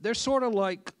 They're sort of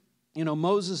like,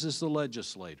 Moses is the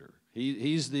legislator.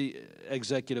 He's the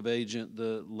executive agent,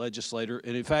 the legislator,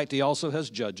 and in fact, he also has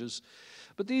judges.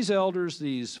 But these elders,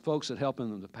 these folks that help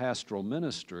in the pastoral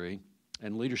ministry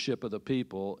and leadership of the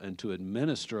people and to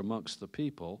administer amongst the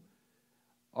people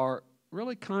are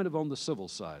really kind of on the civil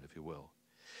side, if you will.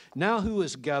 Now who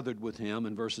is gathered with him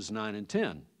in verses 9 and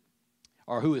 10?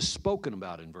 Or who is spoken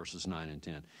about in verses 9 and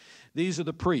 10? These are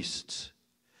the priests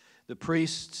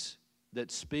that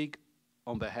speak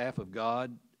on behalf of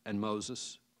God and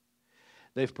Moses.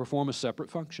 They perform a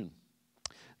separate function.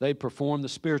 They perform the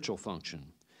spiritual function.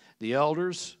 The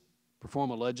elders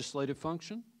perform a legislative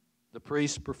function. The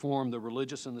priests perform the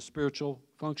religious and the spiritual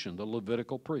function, the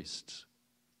Levitical priests.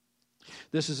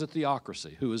 This is a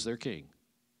theocracy. Who is their king?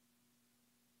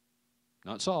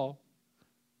 Not Saul,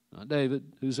 not David.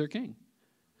 Who's their king?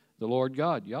 The Lord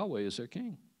God, Yahweh, is their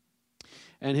king.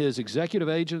 And his executive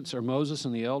agents are Moses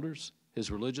and the elders.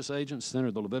 His religious agents then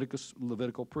are the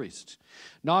Levitical priests.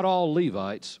 Not all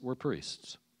Levites were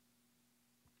priests.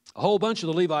 A whole bunch of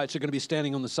the Levites are going to be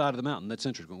standing on the side of the mountain. That's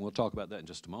interesting. We'll talk about that in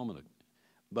just a moment.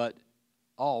 But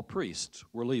all priests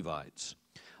were Levites.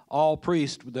 All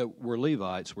priests that were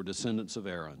Levites were descendants of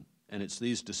Aaron. And it's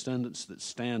these descendants that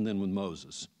stand then with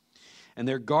Moses. And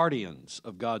they're guardians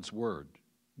of God's word.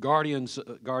 Guardian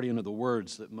of the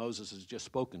words that Moses has just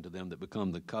spoken to them that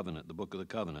become the covenant, the book of the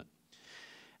covenant.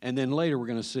 And then later we're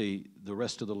going to see the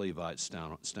rest of the Levites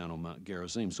stand on Mount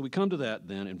Gerizim. So we come to that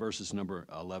then in verses number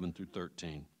 11 through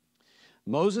 13.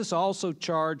 Moses also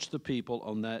charged the people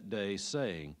on that day,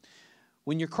 saying,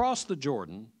 when you cross the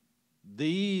Jordan,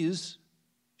 these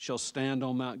shall stand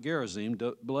on Mount Gerizim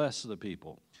to bless the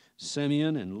people: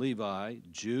 Simeon and Levi,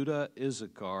 Judah,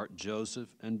 Issachar, Joseph,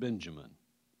 and Benjamin.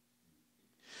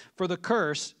 For the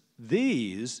curse,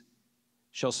 these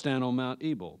shall stand on Mount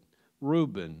Ebal: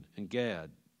 Reuben and Gad,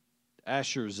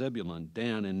 Asher, Zebulun,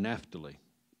 Dan, and Naphtali.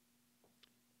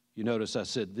 You notice I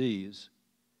said these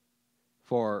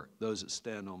for those that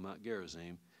stand on Mount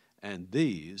Gerizim, and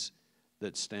these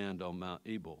that stand on Mount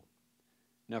Ebal.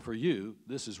 Now for you,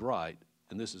 this is right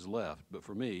and this is left, but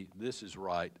for me, this is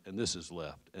right and this is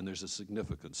left, and there's a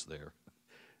significance there.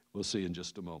 We'll see in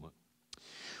just a moment.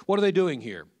 What are they doing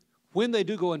here? When they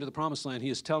do go into the promised land, he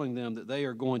is telling them that they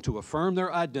are going to affirm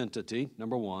their identity,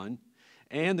 number one,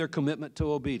 and their commitment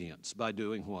to obedience by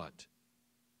doing what?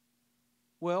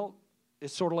 Well,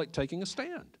 it's sort of like taking a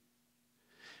stand.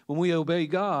 When we obey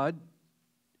God,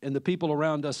 and the people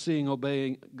around us seeing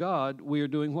obeying God, we are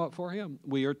doing what for him?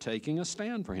 We are taking a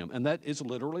stand for him. And that is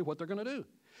literally what they're going to do.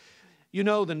 You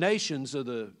know, the nations of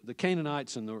the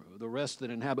Canaanites and the rest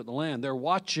that inhabit the land, they're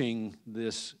watching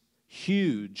this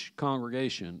huge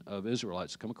congregation of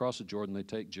Israelites come across the Jordan. They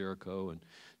take Jericho, and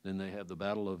then they have the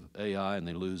battle of Ai, and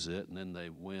they lose it, and then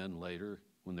they win later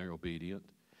when they're obedient.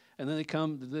 And then they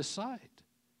come to this site.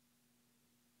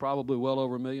 Probably well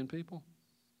over 1 million people.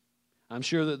 I'm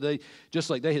sure that they, just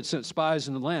like they had sent spies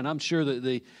in the land, I'm sure that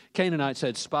the Canaanites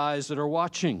had spies that are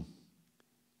watching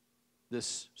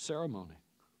this ceremony.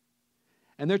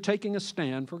 And they're taking a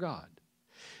stand for God.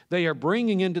 They are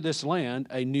bringing into this land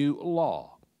a new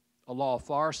law, a law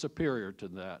far superior to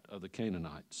that of the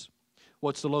Canaanites.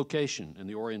 What's the location and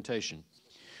the orientation?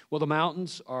 Well, the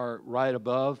mountains are right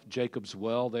above Jacob's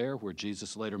well there, where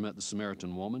Jesus later met the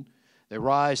Samaritan woman. They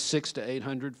rise 600 to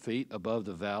 800 feet above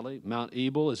the valley. Mount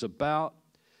Ebal is about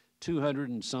 200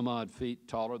 and some odd feet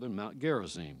taller than Mount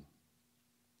Gerizim.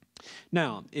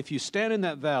 Now, if you stand in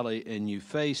that valley and you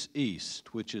face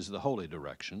east, which is the holy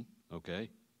direction, okay,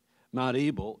 Mount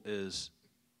Ebal is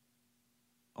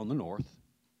on the north,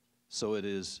 so it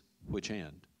is which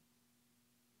hand?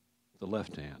 The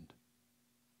left hand.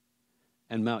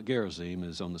 And Mount Gerizim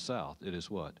is on the south. It is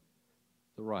what?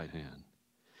 The right hand.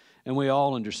 And we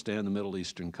all understand the Middle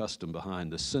Eastern custom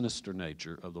behind the sinister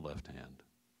nature of the left hand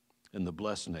and the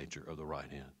blessed nature of the right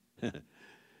hand.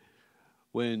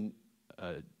 When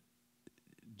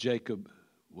Jacob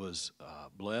was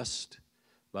blessed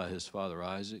by his father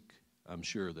Isaac, I'm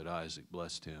sure that Isaac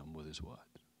blessed him with his what?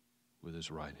 With his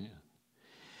right hand.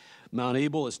 Mount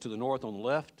Ebal is to the north on the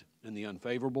left in the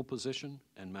unfavorable position,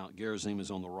 and Mount Gerizim is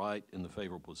on the right in the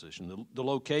favorable position. The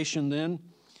location then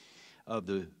of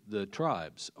the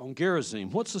tribes. On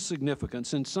Gerizim, what's the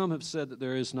significance? And some have said that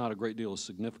there is not a great deal of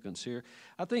significance here.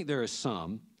 I think there is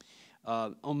some.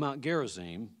 On Mount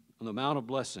Gerizim, on the Mount of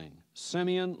Blessing,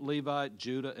 Simeon, Levi,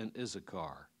 Judah, and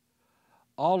Issachar.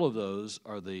 All of those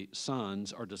are the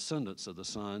sons, are descendants of the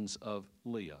sons of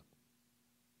Leah,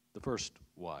 the first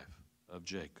wife of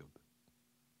Jacob.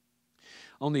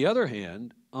 On the other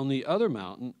hand, on the other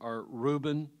mountain are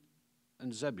Reuben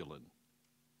and Zebulun.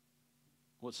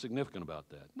 What's significant about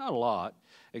that? Not a lot,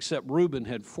 except Reuben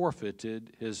had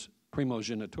forfeited his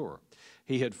primogeniture.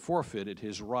 He had forfeited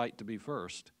his right to be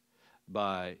first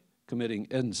by committing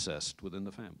incest within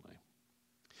the family.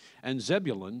 And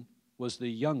Zebulun was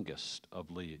the youngest of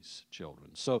Leah's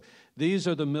children. So these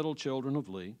are the middle children of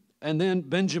Leah. And then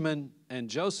Benjamin and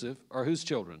Joseph are whose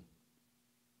children?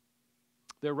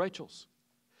 They're Rachel's.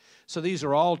 So these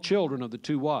are all children of the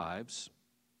two wives.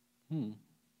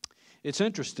 It's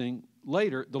interesting.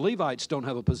 Later, the Levites don't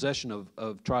have a possession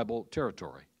of tribal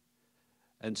territory.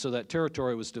 And so that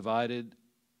territory was divided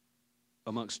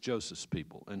amongst Joseph's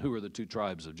people. And who are the two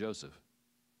tribes of Joseph?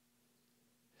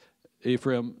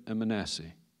 Ephraim and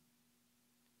Manasseh.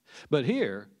 But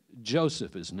here,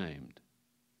 Joseph is named.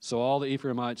 So all the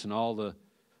Ephraimites and all the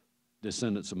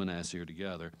descendants of Manasseh are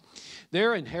together.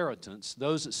 Their inheritance,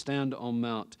 those that stand on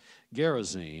Mount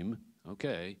Gerizim,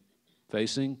 okay,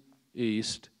 facing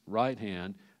east, right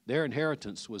hand, their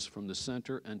inheritance was from the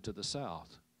center and to the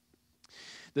south.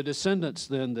 The descendants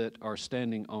then that are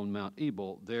standing on Mount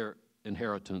Ebal, their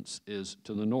inheritance is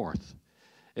to the north.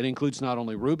 It includes not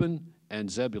only Reuben and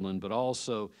Zebulun, but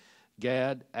also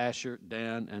Gad, Asher,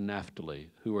 Dan, and Naphtali,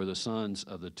 who are the sons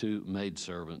of the two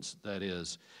maidservants, that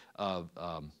is, of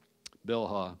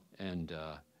Bilhah and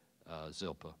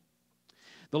Zilpah.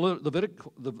 The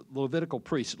Levitical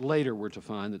priests, later we're to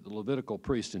find that the Levitical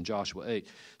priests in Joshua 8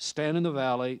 stand in the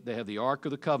valley. They have the Ark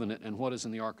of the Covenant, and what is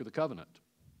in the Ark of the Covenant?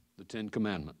 The Ten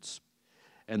Commandments.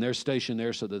 And they're stationed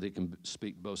there so that they can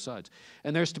speak both sides.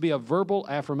 And there's to be a verbal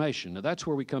affirmation. Now that's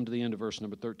where we come to the end of verse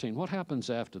number 13. What happens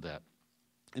after that?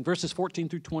 In verses 14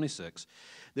 through 26,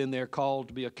 then they're called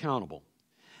to be accountable.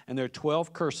 And there are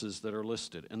 12 curses that are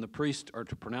listed. And the priests are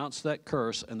to pronounce that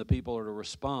curse, and the people are to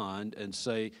respond and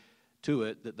say to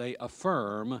it that they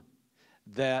affirm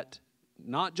that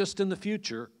not just in the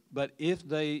future, but if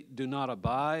they do not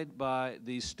abide by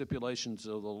these stipulations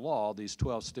of the law, these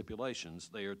 12 stipulations,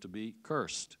 they are to be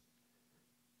cursed.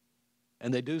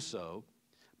 And they do so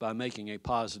by making a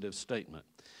positive statement.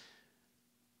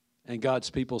 And God's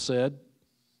people said,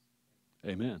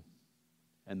 amen.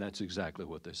 And that's exactly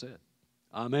what they said.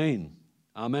 Amen,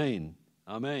 amen,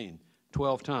 amen,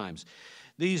 12 times.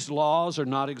 These laws are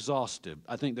not exhaustive.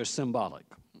 I think they're symbolic.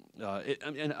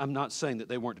 And I'm not saying that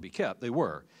they weren't to be kept. They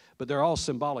were. But they're all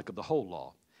symbolic of the whole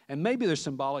law. And maybe they're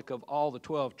symbolic of all the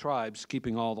 12 tribes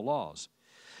keeping all the laws.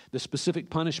 The specific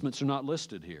punishments are not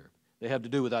listed here. They have to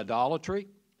do with idolatry,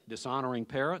 dishonoring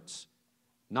parents,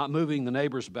 not moving the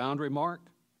neighbor's boundary mark.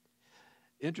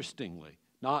 Interestingly,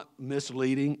 not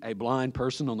misleading a blind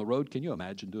person on the road. Can you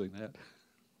imagine doing that?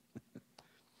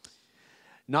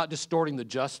 Not distorting the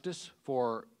justice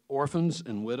for orphans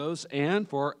and widows and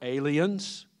for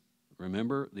aliens.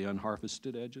 Remember the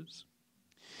unharvested edges?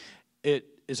 It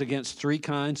is against 3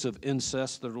 kinds of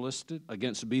incest that are listed,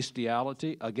 against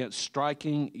bestiality, against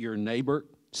striking your neighbor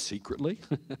secretly,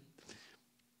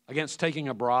 against taking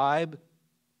a bribe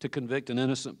to convict an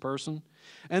innocent person,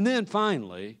 and then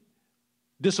finally,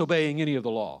 disobeying any of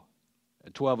the law.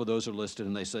 12 of those are listed,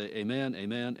 and they say amen,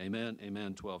 amen, amen,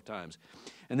 amen 12 times.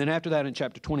 And then after that in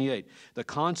chapter 28, the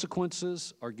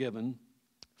consequences are given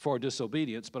for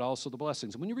disobedience, but also the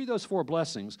blessings. And when you read those 4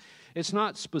 blessings, it's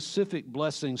not specific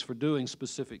blessings for doing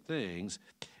specific things.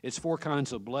 It's 4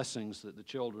 kinds of blessings that the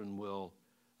children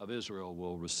of Israel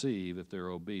will receive if they're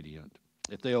obedient.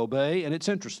 If they obey, and it's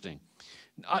interesting,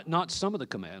 not some of the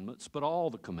commandments, but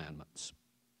all the commandments.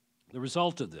 The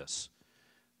result of this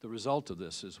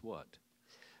is what?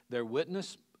 Their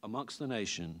witness amongst the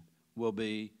nation will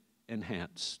be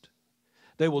enhanced.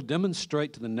 They will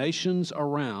demonstrate to the nations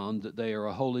around that they are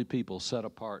a holy people set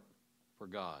apart for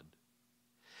God.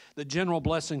 The general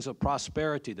blessings of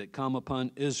prosperity that come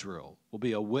upon Israel will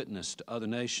be a witness to other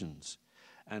nations.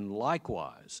 And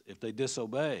likewise, if they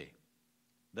disobey,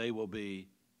 they will be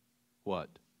what?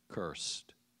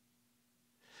 Cursed.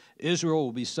 Israel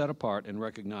will be set apart and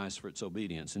recognized for its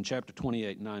obedience. In chapter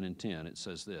 28, 9 and 10, it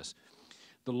says this,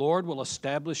 the Lord will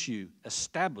establish you.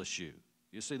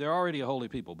 You see, they're already a holy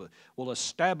people, but will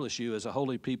establish you as a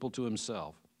holy people to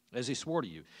himself, as he swore to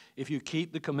you, if you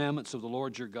keep the commandments of the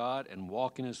Lord your God and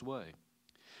walk in his way.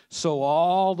 So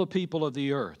all the people of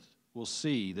the earth will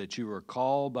see that you are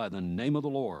called by the name of the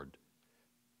Lord,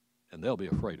 and they'll be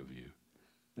afraid of you.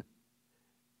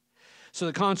 So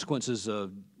the consequences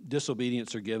of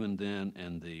disobedience are given then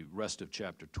in the rest of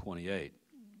chapter 28.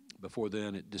 Before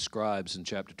then, it describes in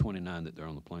chapter 29 that they're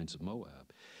on the plains of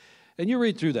Moab. And you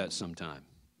read through that sometime,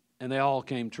 and they all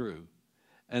came true.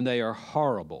 And they are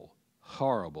horrible,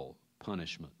 horrible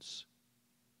punishments.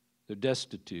 They're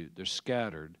destitute, they're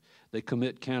scattered, they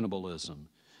commit cannibalism.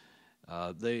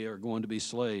 They are going to be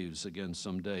slaves again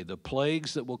someday. The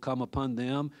plagues that will come upon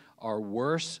them are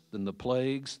worse than the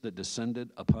plagues that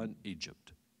descended upon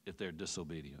Egypt if they're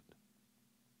disobedient.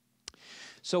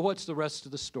 So what's the rest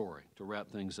of the story to wrap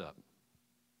things up?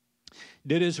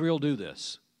 Did Israel do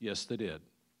this? Yes, they did.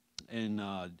 In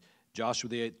Joshua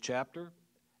the 8th chapter,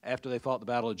 after they fought the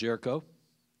Battle of Jericho,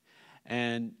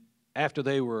 and after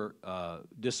they were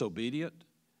disobedient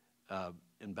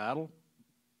in battle,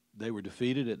 they were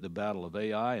defeated at the Battle of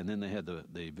Ai, and then they had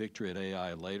the victory at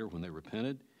Ai later when they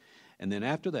repented. And then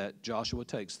after that, Joshua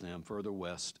takes them further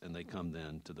west, and they come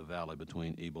then to the valley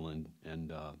between Ebal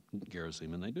and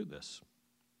Gerizim, and they do this.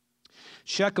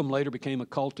 Shechem later became a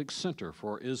cultic center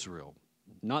for Israel.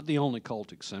 not the only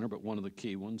cultic center, but one of the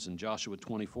key ones. In Joshua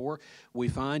 24, we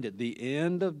find at the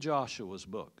end of Joshua's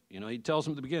book, he tells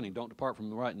them at the beginning, don't depart from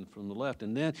the right and from the left.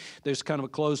 And then there's kind of a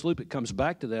closed loop. It comes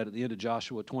back to that at the end of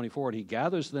Joshua 24, and he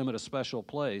gathers them at a special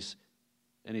place,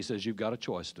 and he says, you've got a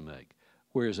choice to make.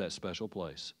 Where is that special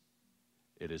place?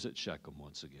 It is at Shechem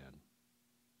once again.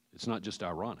 It's not just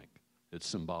ironic, it's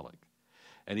symbolic.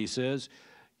 And he says,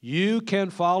 you can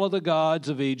follow the gods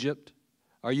of Egypt,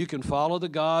 or you can follow the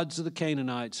gods of the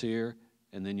Canaanites here,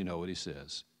 and then you know what he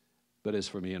says. But as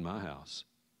for me and my house,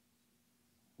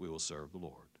 we will serve the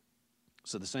Lord.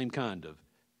 So the same kind of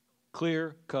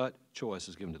clear-cut choice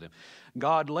is given to them.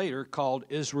 God later called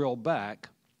Israel back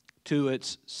to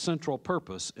its central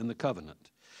purpose in the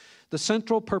covenant. The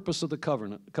central purpose of the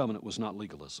covenant was not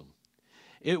legalism.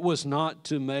 It was not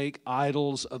to make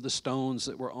idols of the stones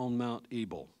that were on Mount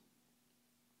Ebal.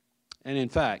 And in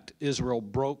fact, Israel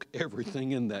broke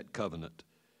everything in that covenant.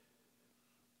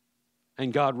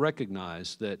 And God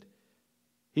recognized that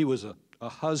he was a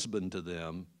husband to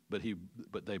them, but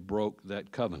they broke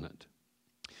that covenant.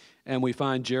 And we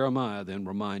find Jeremiah then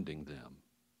reminding them,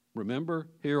 remember,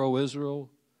 hear, O Israel,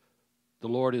 the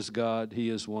Lord is God, he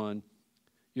is one.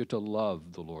 You're to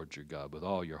love the Lord your God with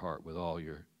all your heart, with all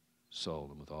your soul,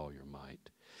 and with all your might.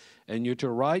 And you're to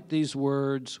write these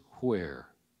words where?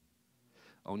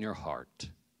 On your heart.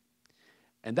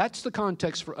 And that's the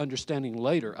context for understanding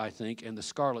later, I think, and the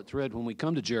scarlet thread when we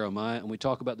come to Jeremiah and we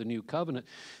talk about the new covenant.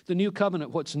 The new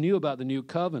covenant, what's new about the new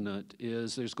covenant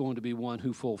is there's going to be one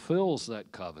who fulfills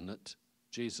that covenant,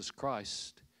 Jesus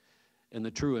Christ, in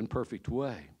the true and perfect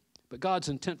way. But God's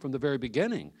intent from the very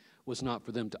beginning was not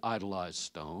for them to idolize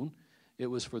stone. It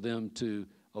was for them to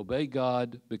obey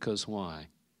God because why?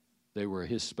 They were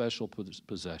his special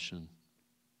possession.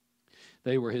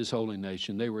 They were his holy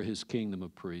nation. They were his kingdom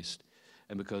of priests,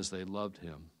 and because they loved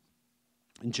him.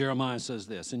 And Jeremiah says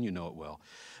this, and you know it well.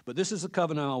 But this is the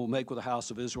covenant I will make with the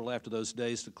house of Israel after those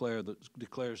days,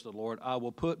 declares the Lord. I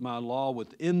will put my law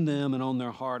within them, and on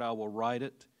their heart I will write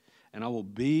it, and I will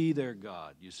be their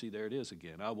God. You see, there it is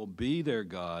again. I will be their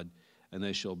God, and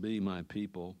they shall be my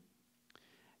people.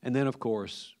 And then, of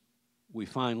course, we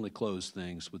finally close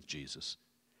things with Jesus.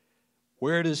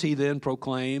 Where does he then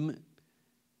proclaim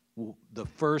the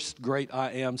first great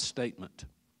I am statement?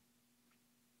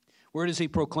 Where does he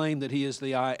proclaim that he is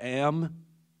the I am?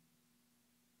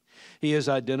 He is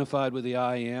identified with the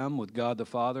I am, with God the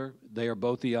Father. They are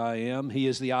both the I am. He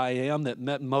is the I am that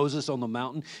met Moses on the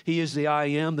mountain. He is the I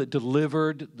am that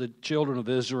delivered the children of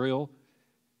Israel.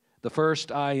 The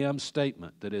first I am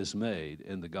statement that is made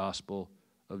in the Gospel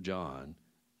of John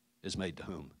is made to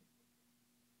whom?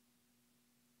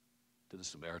 To the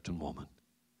Samaritan woman.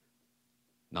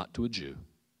 Not to a Jew,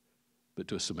 but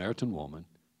to a Samaritan woman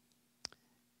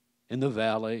in the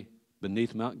valley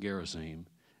beneath Mount Gerizim,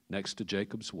 next to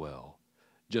Jacob's well,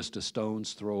 just a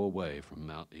stone's throw away from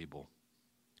Mount Ebal,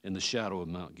 in the shadow of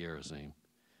Mount Gerizim.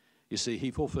 You see,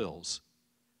 he fulfills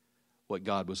what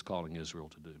God was calling Israel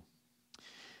to do.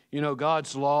 You know,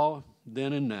 God's law,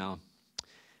 then and now,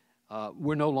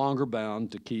 we're no longer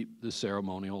bound to keep the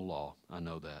ceremonial law. I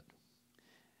know that.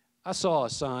 I saw a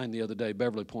sign the other day.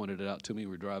 Beverly pointed it out to me.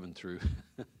 We were driving through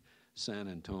San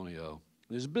Antonio.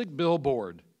 There's a big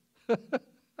billboard.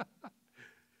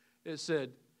 It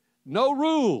said, no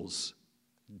rules,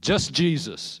 just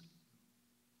Jesus.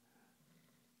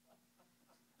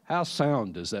 How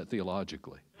sound is that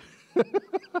theologically?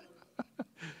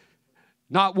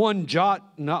 Not one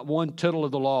jot, not one tittle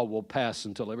of the law will pass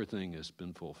until everything has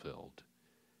been fulfilled.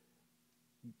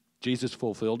 Jesus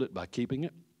fulfilled it by keeping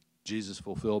it. Jesus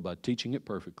fulfilled by teaching it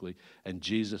perfectly, and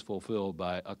Jesus fulfilled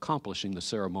by accomplishing the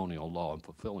ceremonial law and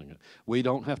fulfilling it. We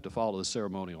don't have to follow the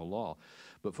ceremonial law,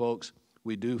 but folks,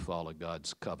 we do follow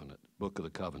God's covenant, book of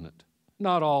the covenant.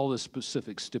 Not all the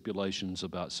specific stipulations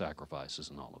about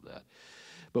sacrifices and all of that,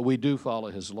 but we do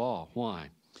follow his law. Why?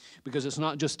 Because it's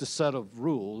not just a set of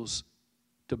rules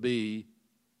to be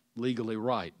legally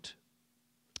right.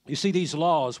 You see, these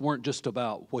laws weren't just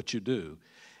about what you do.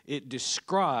 It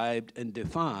described and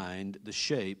defined the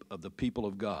shape of the people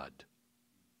of God.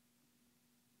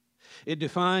 It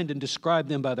defined and described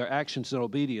them by their actions and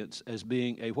obedience as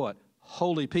being a what?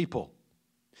 Holy people.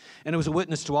 And it was a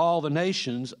witness to all the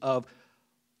nations of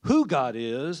who God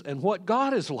is and what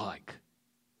God is like.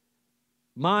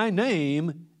 My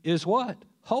name is what?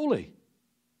 Holy.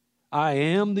 I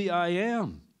am the I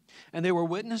am. And they were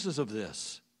witnesses of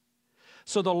this.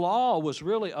 So the law was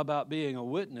really about being a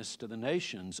witness to the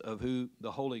nations of who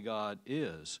the holy God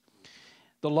is.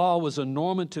 The law was a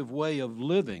normative way of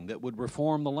living that would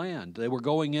reform the land. They were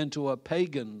going into a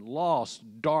pagan, lost,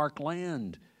 dark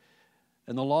land.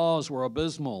 And the laws were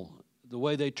abysmal. the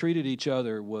way they treated each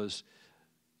other was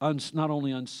not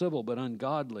only uncivil but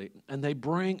ungodly. And they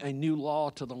bring a new law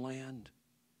to the land.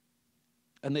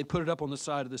 And they put it up on the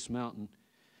side of this mountain.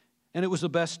 And it was the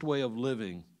best way of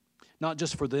living, not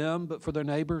just for them, but for their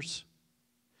neighbors.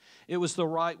 It was the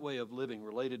right way of living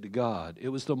related to God. It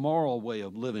was the moral way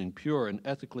of living, pure and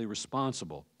ethically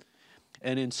responsible.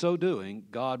 And in so doing,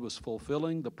 God was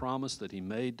fulfilling the promise that he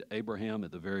made to Abraham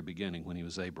at the very beginning when he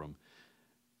was Abram.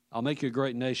 I'll make you a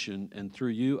great nation, and through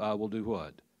you I will do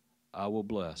what? I will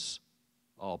bless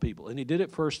all people. And he did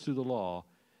it first through the law,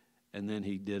 and then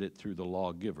he did it through the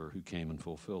lawgiver who came and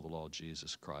fulfilled the law,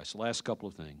 Jesus Christ. Last couple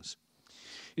of things.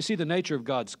 You see, the nature of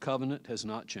God's covenant has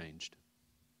not changed.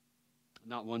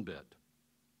 Not one bit.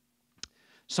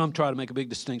 Some try to make a big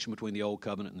distinction between the old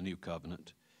covenant and the new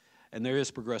covenant. And there is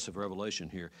progressive revelation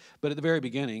here. But at the very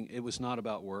beginning, it was not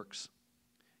about works.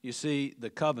 You see, the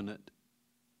covenant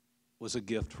was a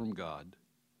gift from God.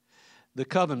 The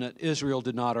covenant Israel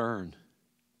did not earn.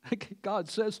 God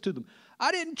says to them,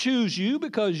 I didn't choose you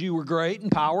because you were great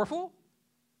and powerful.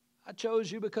 I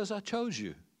chose you because I chose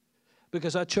you.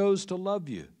 Because I chose to love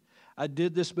you. I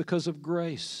did this because of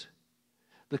grace.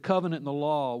 The covenant and the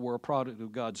law were a product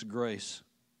of God's grace.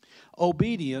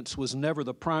 Obedience was never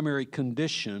the primary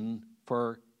condition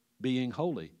for being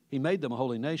holy. He made them a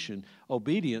holy nation.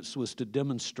 Obedience was to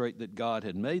demonstrate that God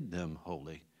had made them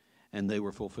holy, and they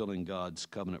were fulfilling God's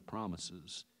covenant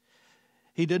promises.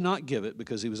 He did not give it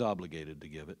because he was obligated to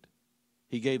give it.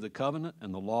 He gave the covenant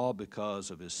and the law because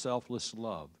of his selfless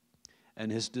love and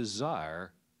his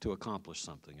desire to accomplish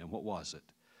something. And what was it?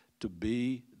 To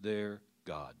be their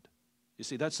God. You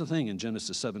see, that's the thing in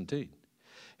Genesis 17.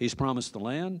 He's promised the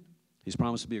land. He's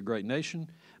promised to be a great nation.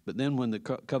 But then when the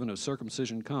covenant of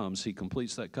circumcision comes, he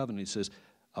completes that covenant. He says,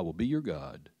 I will be your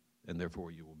God, and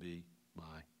therefore you will be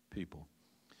my people.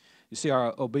 You see,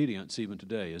 our obedience even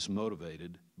today is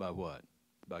motivated by what?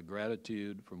 By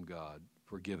gratitude from God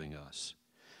for giving us.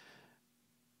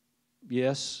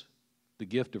 Yes, the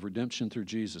gift of redemption through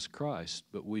Jesus Christ,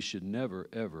 but we should never,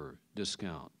 ever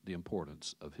discount the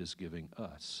importance of his giving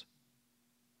us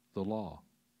the law,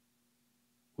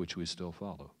 which we still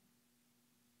follow.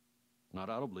 Not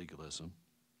out of legalism.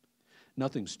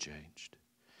 Nothing's changed.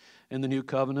 In the new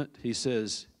covenant, he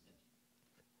says,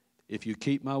 if you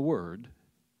keep my word,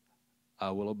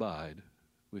 I will abide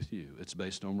with you. It's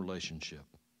based on relationship.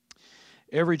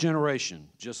 Every generation,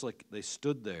 just like they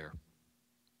stood there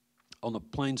on the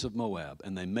plains of Moab,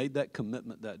 and they made that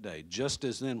commitment that day, just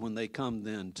as then when they come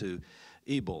then to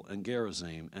Ebal and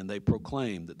Gerizim, and they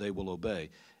proclaim that they will obey,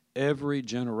 every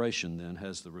generation then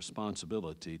has the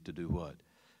responsibility to do what?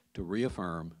 To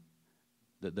reaffirm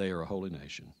that they are a holy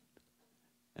nation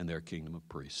and they're a kingdom of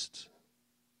priests.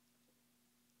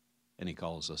 And he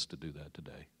calls us to do that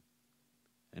today.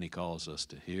 And he calls us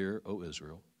to hear, O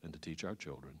Israel, and to teach our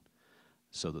children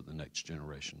so that the next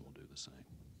generation will do the same.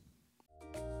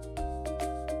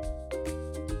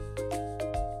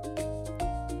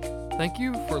 Thank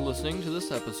you for listening to this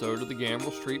episode of the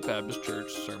Gambrel Street Baptist Church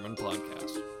Sermon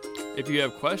Podcast. If you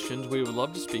have questions, we would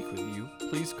love to speak with you.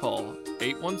 Please call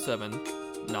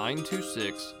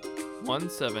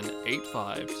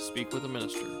 817-926-1785 to speak with a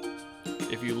minister.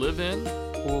 If you live in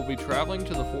or will be traveling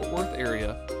to the Fort Worth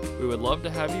area, we would love to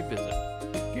have you visit.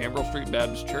 Gambrel Street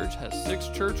Baptist Church has 6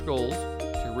 church goals: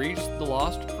 to reach the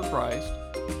lost for Christ,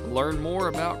 to learn more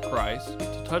about Christ,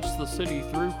 to touch the city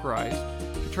through Christ,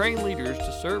 to train leaders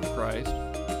to serve Christ,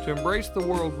 to embrace the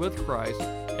world with Christ,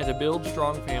 and to build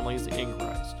strong families in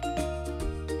Christ.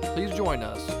 Please join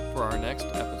us for our next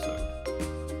episode.